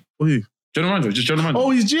 who? General manager. Just general manager. Oh,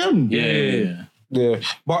 he's GM. Yeah.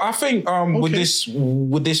 But I think with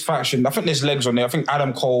this faction, I think there's legs on there. I think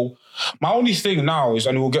Adam Cole. My only thing now is,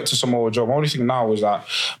 and we'll get to Samoa Joe, my only thing now is that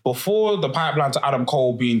before the pipeline to Adam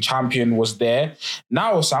Cole being champion was there,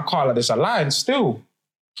 now it's there's a line still.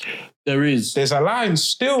 There's a line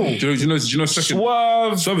still. Do you know second?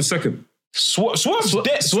 Swerve is second.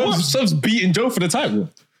 Swerve's beating Joe for the title.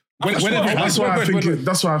 That's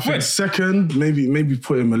why I think second, maybe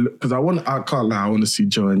put him a little, because I can't lie, I want to see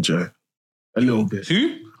Joe and Jay a little bit.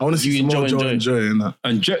 Who? I want to see more Joe and Jay in that.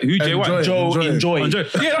 And who? Jay White? Joe enjoy. Yeah,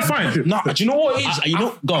 that's fine. Nah, do you know what it is?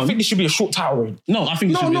 I think this should be a short title reign. No, I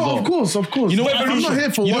think it should be. No, of course. You know what? I'm not here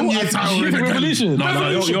for 1 year title reign. Revolution.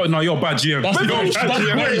 No, you're bad GM. Revolution.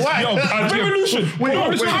 No,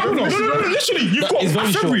 literally, you've got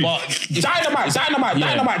February. Dynamite.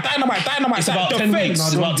 It's about 10 weeks.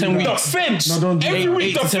 It's about 10 weeks. Defense. Every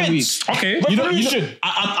week, defense. Okay. Revolution.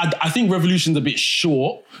 I think Revolution's a bit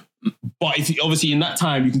short. But obviously in that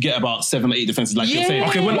time you can get about 7 or 8 defenses, like you're saying.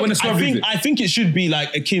 Okay, when I think it should be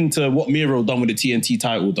like akin to what Miro done with the TNT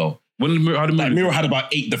title, though. Miro had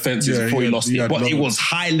about 8 defenses before he lost it, but it was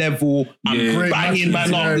high level. I'm banging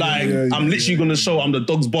man up, I'm literally going to show I'm the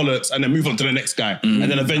dog's bollocks, and then move on to the next guy, and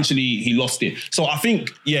then eventually he lost it. So I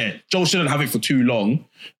think Joe shouldn't have it for too long.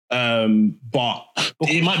 But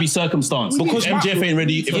it might be circumstance because MJF ain't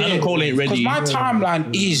ready. If Adam Cole ain't ready, because my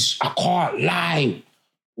timeline is, I can't lie,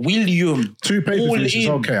 William 2 pay-per-views is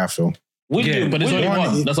okay, I feel. William, but there's only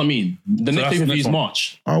one. That's what I mean. The next pay-per-view is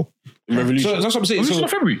March. Oh, Revolution. So that's what I'm saying. So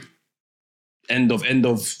February. End of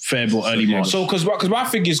Feb or early March. So because my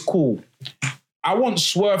thing is cool. I want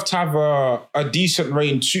Swerve to have a decent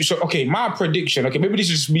reign too. So okay, my prediction. Okay, maybe this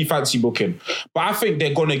is just me fancy booking, but I think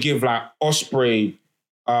they're gonna give like Ospreay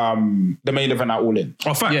the main event at All In.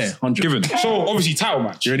 Oh, facts. Yeah, 100. Given. So obviously title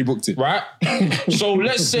match. You already booked it, right? So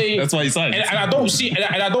let's say that's why you signed. And I don't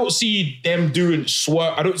see them doing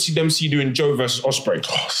Swerve. I don't see them doing Joe versus Ospreay.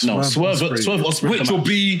 No, Swerve Ospreay, which will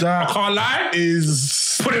be I can't lie,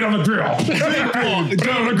 is put it on the grill. Put it on the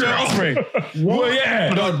grill, Ospreay. Well,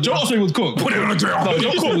 yeah. But Joe Ospreay would cook. Put it on the grill. No,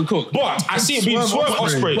 Joe Ospreay would cook. But I see it being Swerve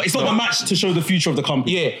Ospreay. But it's not the match to show the future of the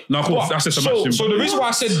company. Yeah. No, of course, that's just a match. So the reason why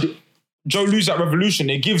I said Joe lose at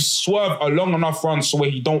Revolution, it gives Swerve a long enough run so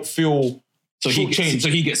where he don't feel short-changed. So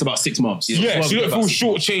he gets about 6 months. Yeah, so you don't feel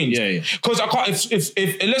short-changed. Yeah. Because I can't,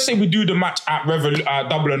 if let's say we do the match at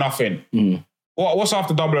Double or Nothing, what's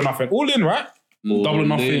after Double or Nothing? All In, right? Double or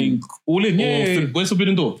Nothing. All In, yeah. Where's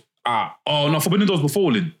Forbidden Door? No, Forbidden Door's before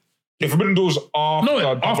All In. The Forbidden Door's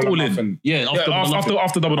after All In. Yeah,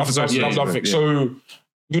 after Double or Nothing. So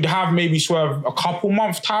you'd have maybe Swerve a couple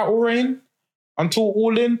months title reign until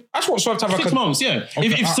All In. That's what Swerve have 6 months, yeah. Okay,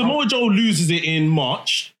 if Samoa Joe loses it in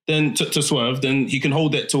March, then to Swerve, then he can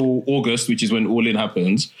hold it till August, which is when All In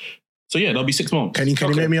happens. So yeah, that'll be 6 months. Can you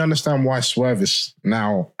make me understand why Swerve is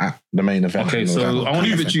now at the main event? Okay, so I want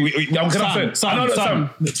to leave it to you.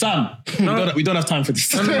 Sam, we don't have time for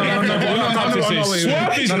this. No.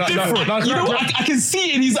 Swerve is different. You know what? I can see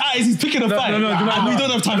it in his eyes. He's picking a fight. We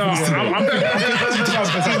don't have time for this.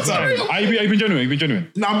 Are you being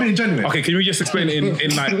genuine? No, I'm being genuine. Okay, can you just explain it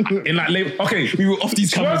in like okay? We were off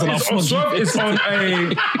these cameras and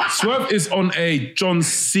Swerve is on a John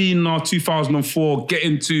Cena 2004 get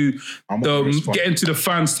into get into the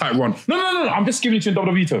fans type run. No. I'm just giving it to you in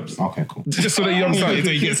WWE terms. Okay, cool. Just so that you understand.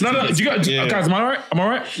 No. Guys, am I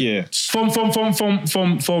right? Yeah. From Dr.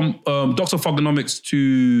 Fogonomics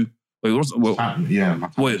to Dr.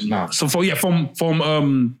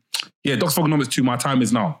 Fogonomics to My Time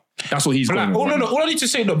Is Now. That's what he's going on. No. All I need to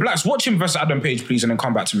say, Blacks, watch him versus Adam Page, please, and then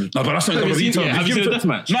come back to me. No, but that's not WWE terms. Have you seen the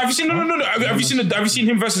deathmatch? No, have you seen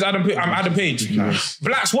him versus Adam Page? No.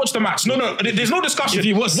 Blacks, watch the match. No, there's no discussion. If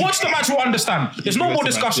you watch the match, you'll understand. There's no more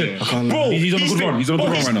discussion. Bro, he's on a good run. He's on a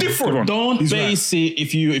good run right now. Different. Don't base it,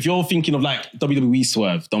 if you're thinking of like WWE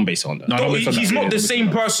Swerve, don't base it on that. No, he's not the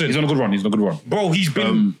same person. He's on a good run. Bro, he's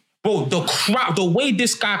been... Bro, the crowd, the way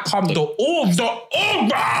this guy comes, the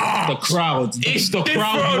crowd. It's the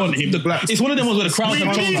crowd want him. It's one of them ones where the crowd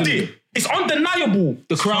have chosen him. It's undeniable.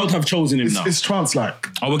 The crowd have chosen him now. It's trance-like.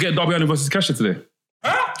 We'll get Darby Allin versus Takeshita today.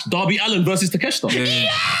 Huh? Darby Allin versus Takeshita.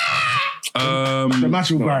 Yeah. The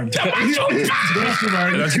match will bang. I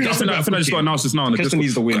think I just got announced this now. Takeshita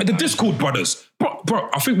needs the win. The Discord brothers. Bro,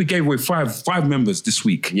 I think we gave away five members this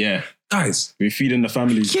week. Yeah. Guys, we're feeding the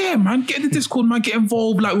families. Yeah, man, get in the Discord, man, get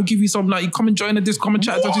involved. Like, we'll give you some, like, you come and join the Discord, come and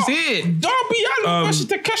chat. That's just it. Darby Allin versus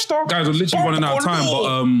Takeshita. Guys, we're literally running out of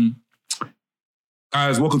time, but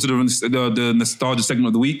guys, welcome to the nostalgia segment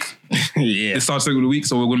of the week. Yeah, nostalgia segment of the week.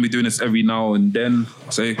 So we're going to be doing this every now and then.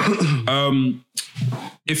 Say,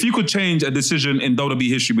 if you could change a decision in WWE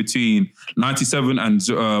history between 97 and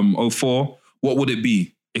 04, what would it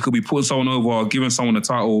be? It could be putting someone over, giving someone a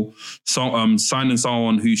title, signing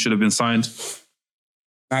someone who should have been signed.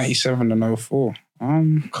 97 and 04.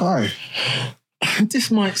 Kai. This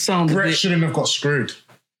might sound Brett shouldn't have got screwed.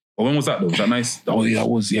 Well, when was that though? Was that nice?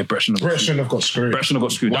 Brett shouldn't have got screwed.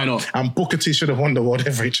 Why not? And Booker T should have won the World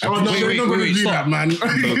Heavyweight Championship. Wait, stop. That, man.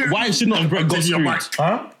 Why should not have Brett got screwed?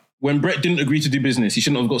 Huh? When Brett didn't agree to do business, he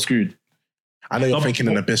shouldn't have got screwed. I know you're thinking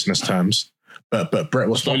in the business terms. But Brett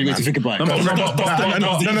was hot. Only way to think about it. But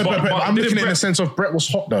I'm looking in the sense of Brett was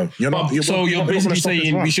hot though. You're basically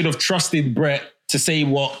saying we should have trusted Brett to say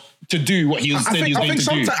to do what he was saying he was going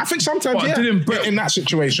to do. I think sometimes, didn't Brett in that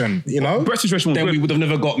situation, you know? Brett's situation was then we would have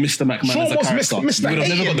never got Mr. McMahon as a character. We would have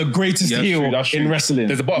never got the greatest heel in wrestling.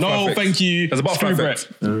 There's a butterfly effect. Thank you. There's a butterfly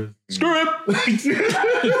effect. Screw him. I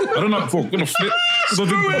don't know. I'm going to flip. Don't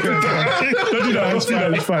do that.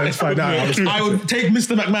 It's fine. I would take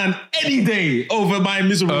Mr. McMahon any day over my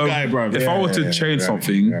miserable guy, bro. If I were to change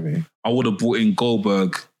something, I would have brought in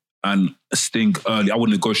Goldberg and Sting early. I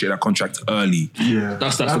would negotiate that contract early. Yeah,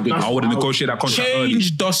 that's a good. I would negotiate that contract early.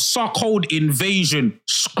 Change the suckhold invasion.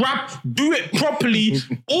 Scrap. Do it properly.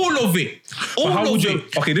 All of it. How would you?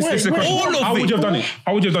 Okay, this is the question. How would you have done it?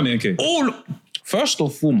 How would you have done it? Okay. First or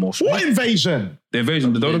foremost. What invasion? The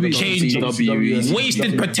invasion. The WWE. Changing.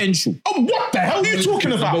 Wasted potential. Oh, what the hell are you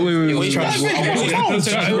talking about? Wait. No. Don't get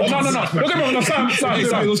me wrong. Sam,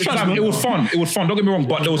 it was fun. Don't get me wrong.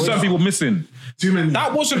 But there were certain people missing.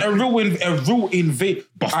 That wasn't a real invade.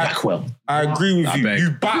 Buff Blackwell. I agree with you.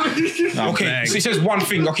 You back. Okay, so it says one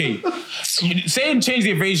thing. Okay, saying change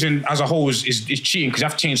the invasion as a whole is cheating because you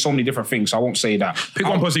have to change so many different things. So I won't say that. Pick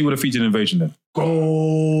one person you would have featured in invasion then.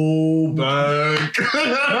 Goldberg.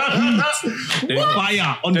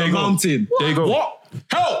 Fire on the mountain. There you go. What?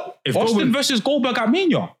 Hell, if Austin versus Goldberg at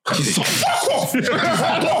Mania. Fuck off. Epic.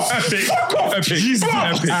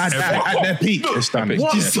 At their peak. It's done. You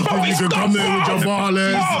can come there with your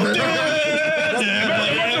ballers.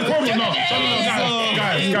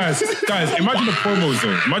 Guys, imagine the promos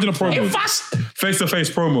though.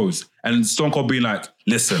 Face-to-face promos. And Stone Cold being like,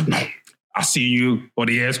 listen, I see you for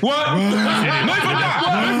the years. What? Not even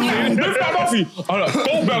that.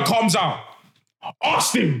 Goldberg comes out.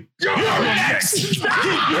 Austin, you're next. You hit a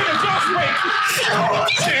glass break.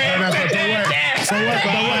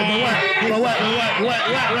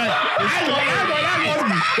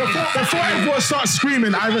 Before everyone starts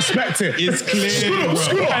screaming, I respect it. It's clear.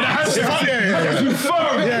 Screw up.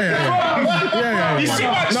 Yeah. You see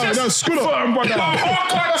my chest? No, screw up.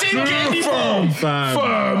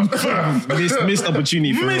 Firm. Missed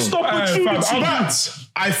opportunity for Missed opportunity.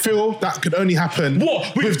 I feel that could only happen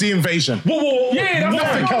with the invasion. Nothing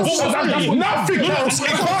else. It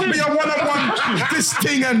can't be a one-on-one. This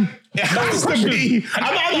thing and it has to be.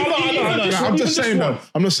 I'm just saying though.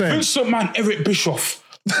 Vince McMahon, Eric Bischoff.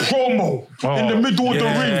 Promo in the middle of the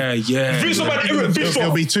ring. Yeah. Vince McMahon, Eric Bischoff.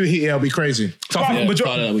 It'll be too heaty. It'll be crazy. That'll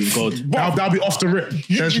be off the rip.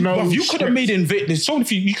 You could have made it. There's so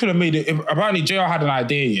many. You could have made it. Apparently, JR had an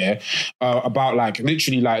idea. About like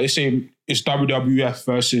literally like let's say it's WWF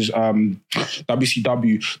versus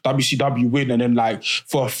WCW. WCW win, and then like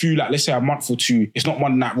for a few, like let's say a month or two, it's not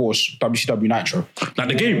Monday Night Raw, it's WCW Nitro. Like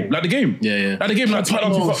the game. Yeah. Like the game. Like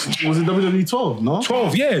 12. Was it WWE 12? No.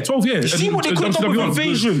 12. Yeah. You see what they could have done with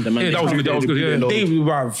Invasion? Yeah, that was good.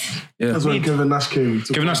 Yeah. That's when Kevin Nash came.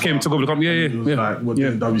 Kevin Nash came, took over the company. Yeah. Like what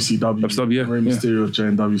did WCW? Rey Mysterio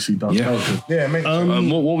joined WCW. Yeah, mate.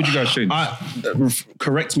 What would you guys change?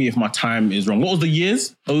 Correct me if my time is wrong. What was the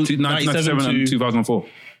years? 1997 and 2004.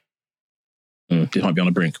 This might be on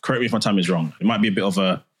the brink. Correct me if my time is wrong. It might be a bit of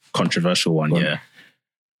a controversial one, yeah.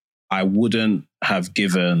 I wouldn't have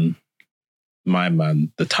given my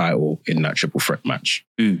man the title in that triple threat match.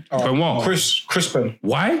 Benoit. Chris Benoit.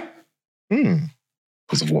 Why?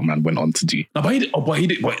 Because of what man went on to do. No, but he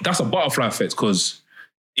did. But that's a butterfly effect, because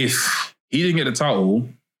if he didn't get the title,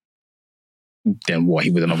 then what? He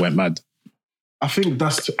wouldn't have went mad. I think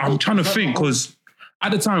that's... I'm trying to think, because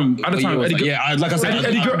At the time, Eddie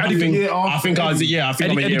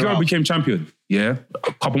Guerrero became champion. Yeah, a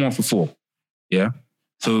couple months before. Yeah,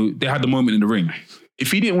 so they had the moment in the ring.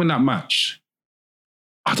 If he didn't win that match,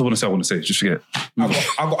 I don't want to say. I want to say. Just forget. I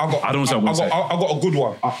got a good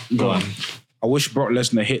one. Go on. I wish Brock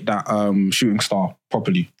Lesnar hit that shooting star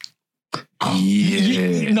properly. But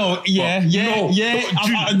it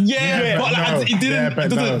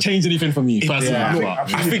doesn't change anything for me. I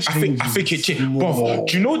think it changed. Bro,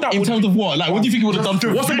 do you know that? In terms of what? Like, what do you think he would have done?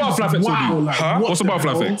 What's the butterfly effect? What's the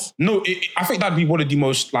butterfly effect? No, I think that'd be one of the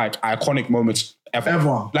most like iconic moments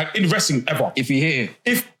ever. Like in wrestling ever. If he hit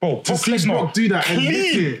it. Brock Lesnar do that and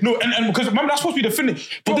hit it. No, and because remember that's supposed to be the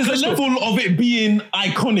finish. But there's a level of it being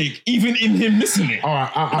iconic, even in him missing it. All right,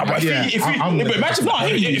 imagine if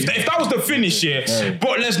that was the finish,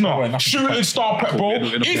 Brock Lesnar shooting star prep, bro.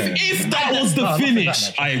 If that was the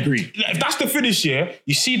finish, I agree. If that's the finish,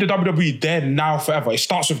 you see the WWE there now forever. It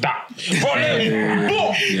starts with that. If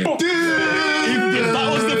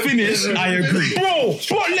that was the finish, I agree. Bro,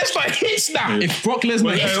 Brock Lesnar hits that. If Brock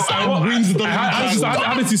Lesnar hits that and wins the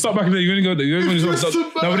how did he start back in there? You only go there. When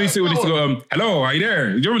he used to go, hello, are you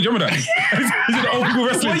there? Do you remember that? He's in the old people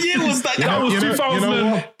wrestling. What year was that? That was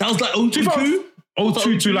 2000. That was like 2002?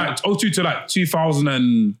 02 to like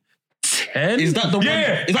 2010. Is that the one?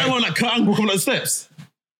 Is that the one like Kurt Angle coming up the steps?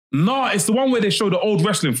 No, it's the one where they show the old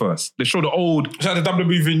wrestling first. They show the old. Is that the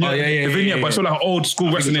WWE vignette? The vignette, but it's like old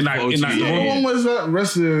school wrestling in that. What one was that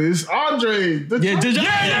wrestling? It's Andre. No,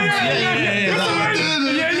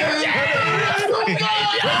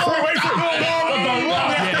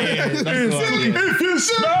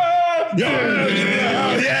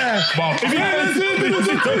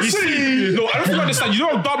 I don't think I understand. You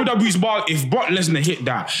know WWE's bar, if Brock Lesnar hit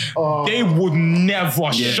that, they would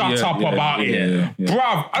never shut up about it.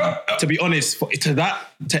 Bruv, to be honest,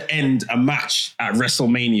 to end a match at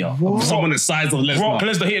WrestleMania, for someone the size of Lesnar, Brock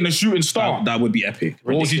Lesnar hitting a shooting star, that would be epic.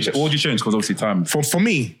 What would you change? Because obviously time. For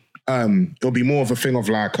me, it'll be more of a thing of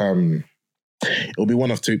like, it'll be one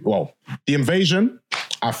of two. Well, the Invasion,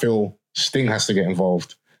 I feel Sting has to get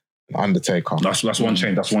involved. Undertaker. That's one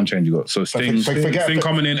change. That's one change you got. So Sting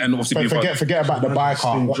coming in and obviously forget about the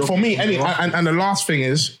biker. For me, and the last thing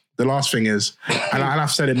is, and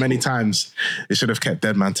I've said it many times, it should have kept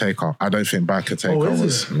Deadman Taker. I don't think Biker Taker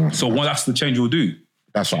was. So that's the change you'll do.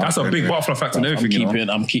 That's a big butterfly effect and everything.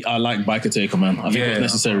 I like Biker Taker, man. I think it was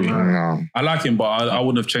necessary. I like him, but I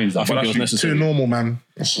wouldn't have changed that. I think it was necessary. Too normal, man.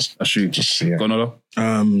 That's true. Go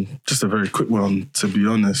on, just a very quick one, to be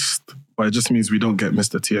honest. But it just means we don't get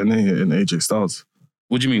Mr. TNA in AJ Styles.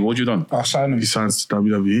 What do you mean? What you done? He signs to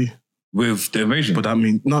WWE. With the Invasion? But that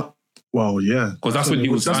means not... Well, yeah. Because that's when he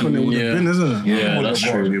was That's when it would have been, isn't it? Yeah, that's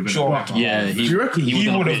true. Do you reckon? He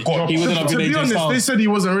would have got... To be honest, they said he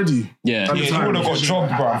wasn't ready. Yeah. He would have got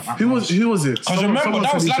jogged, bro. Who was it? Because remember,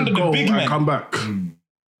 that was Land of the Big Men. Come back.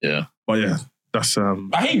 Yeah. But yeah. That's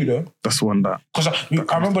I hear you though. That's one that because I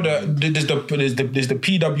remember there's the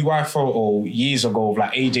PWI photo years ago of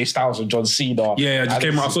like AJ Styles and John Cena. Yeah, I just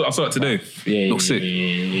came out. I saw it today. Yeah, looks sick.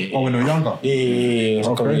 Oh, when they were younger. Yeah.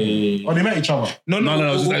 Okay. Oh, they met each other. No.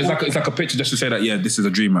 It's like a picture just to say that this is a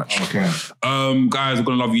dream match. Okay. Guys, we're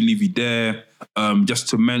gonna love you, leave you there. Just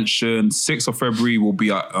to mention, 6th of February we'll be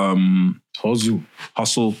at Hustle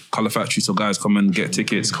Colour Factory. So guys, come and get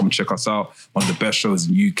tickets. Come check us out. One of the best shows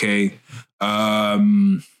in UK.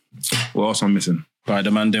 What else am I missing? By the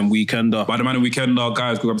Man Them Weekender.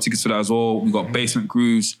 Guys, we got tickets for that as well. We got Basement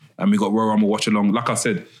Grooves and we got Royal Rumble Watch Along. Like I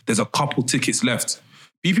said, there's a couple tickets left.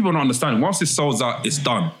 People don't understand. Once this sells out, it's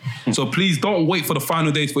done. So please don't wait for the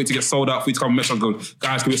final days for it to get sold out, for you to come message and go,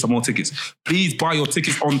 guys, can we get some more tickets? Please buy your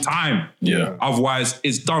tickets on time. Yeah. Otherwise,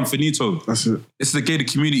 it's done. Finito. That's it. This is a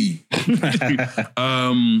gated community.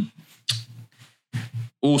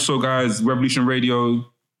 Also, guys, Revolution Radio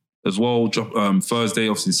as well. Thursday,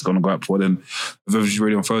 obviously, it's going to go out before then. Revolution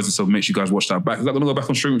Radio on Thursday, so make sure you guys watch that back. Is that going to go back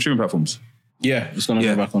on streaming platforms? Yeah, it's going to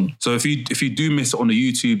go back on. So if you do miss it on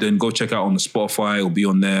the YouTube, then go check out on the Spotify. It'll be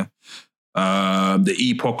on there.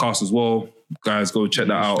 The podcast as well. Guys, go check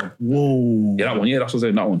that out. Whoa. Yeah, that one. Yeah, that's what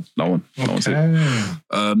I'm saying. That one. That one's it.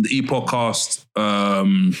 The e-podcast.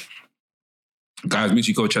 Guys, make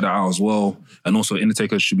sure you go check that out as well. And also,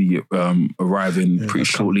 Undertaker should be arriving pretty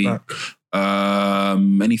shortly.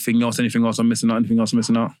 Anything else I'm missing out?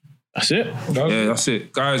 That's it. Yeah, that's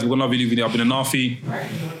it. Guys, we're going to love you. Video. I've been a Nafi.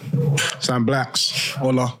 Sam Blacks.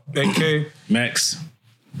 Hola. AK. Max.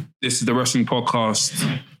 This is the wrestling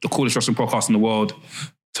podcast, the coolest wrestling podcast in the world.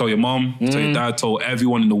 Tell your mom, tell your dad, tell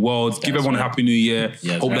everyone in the world. Give everyone a happy new year.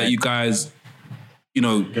 Hope that you guys,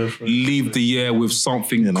 leave the year with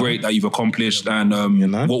something great that you've accomplished, and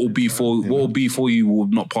what will be for you will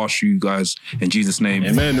not pass you guys. In Jesus' name,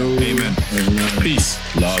 Amen. Amen. Peace.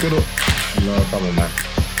 Love. Love coming, man.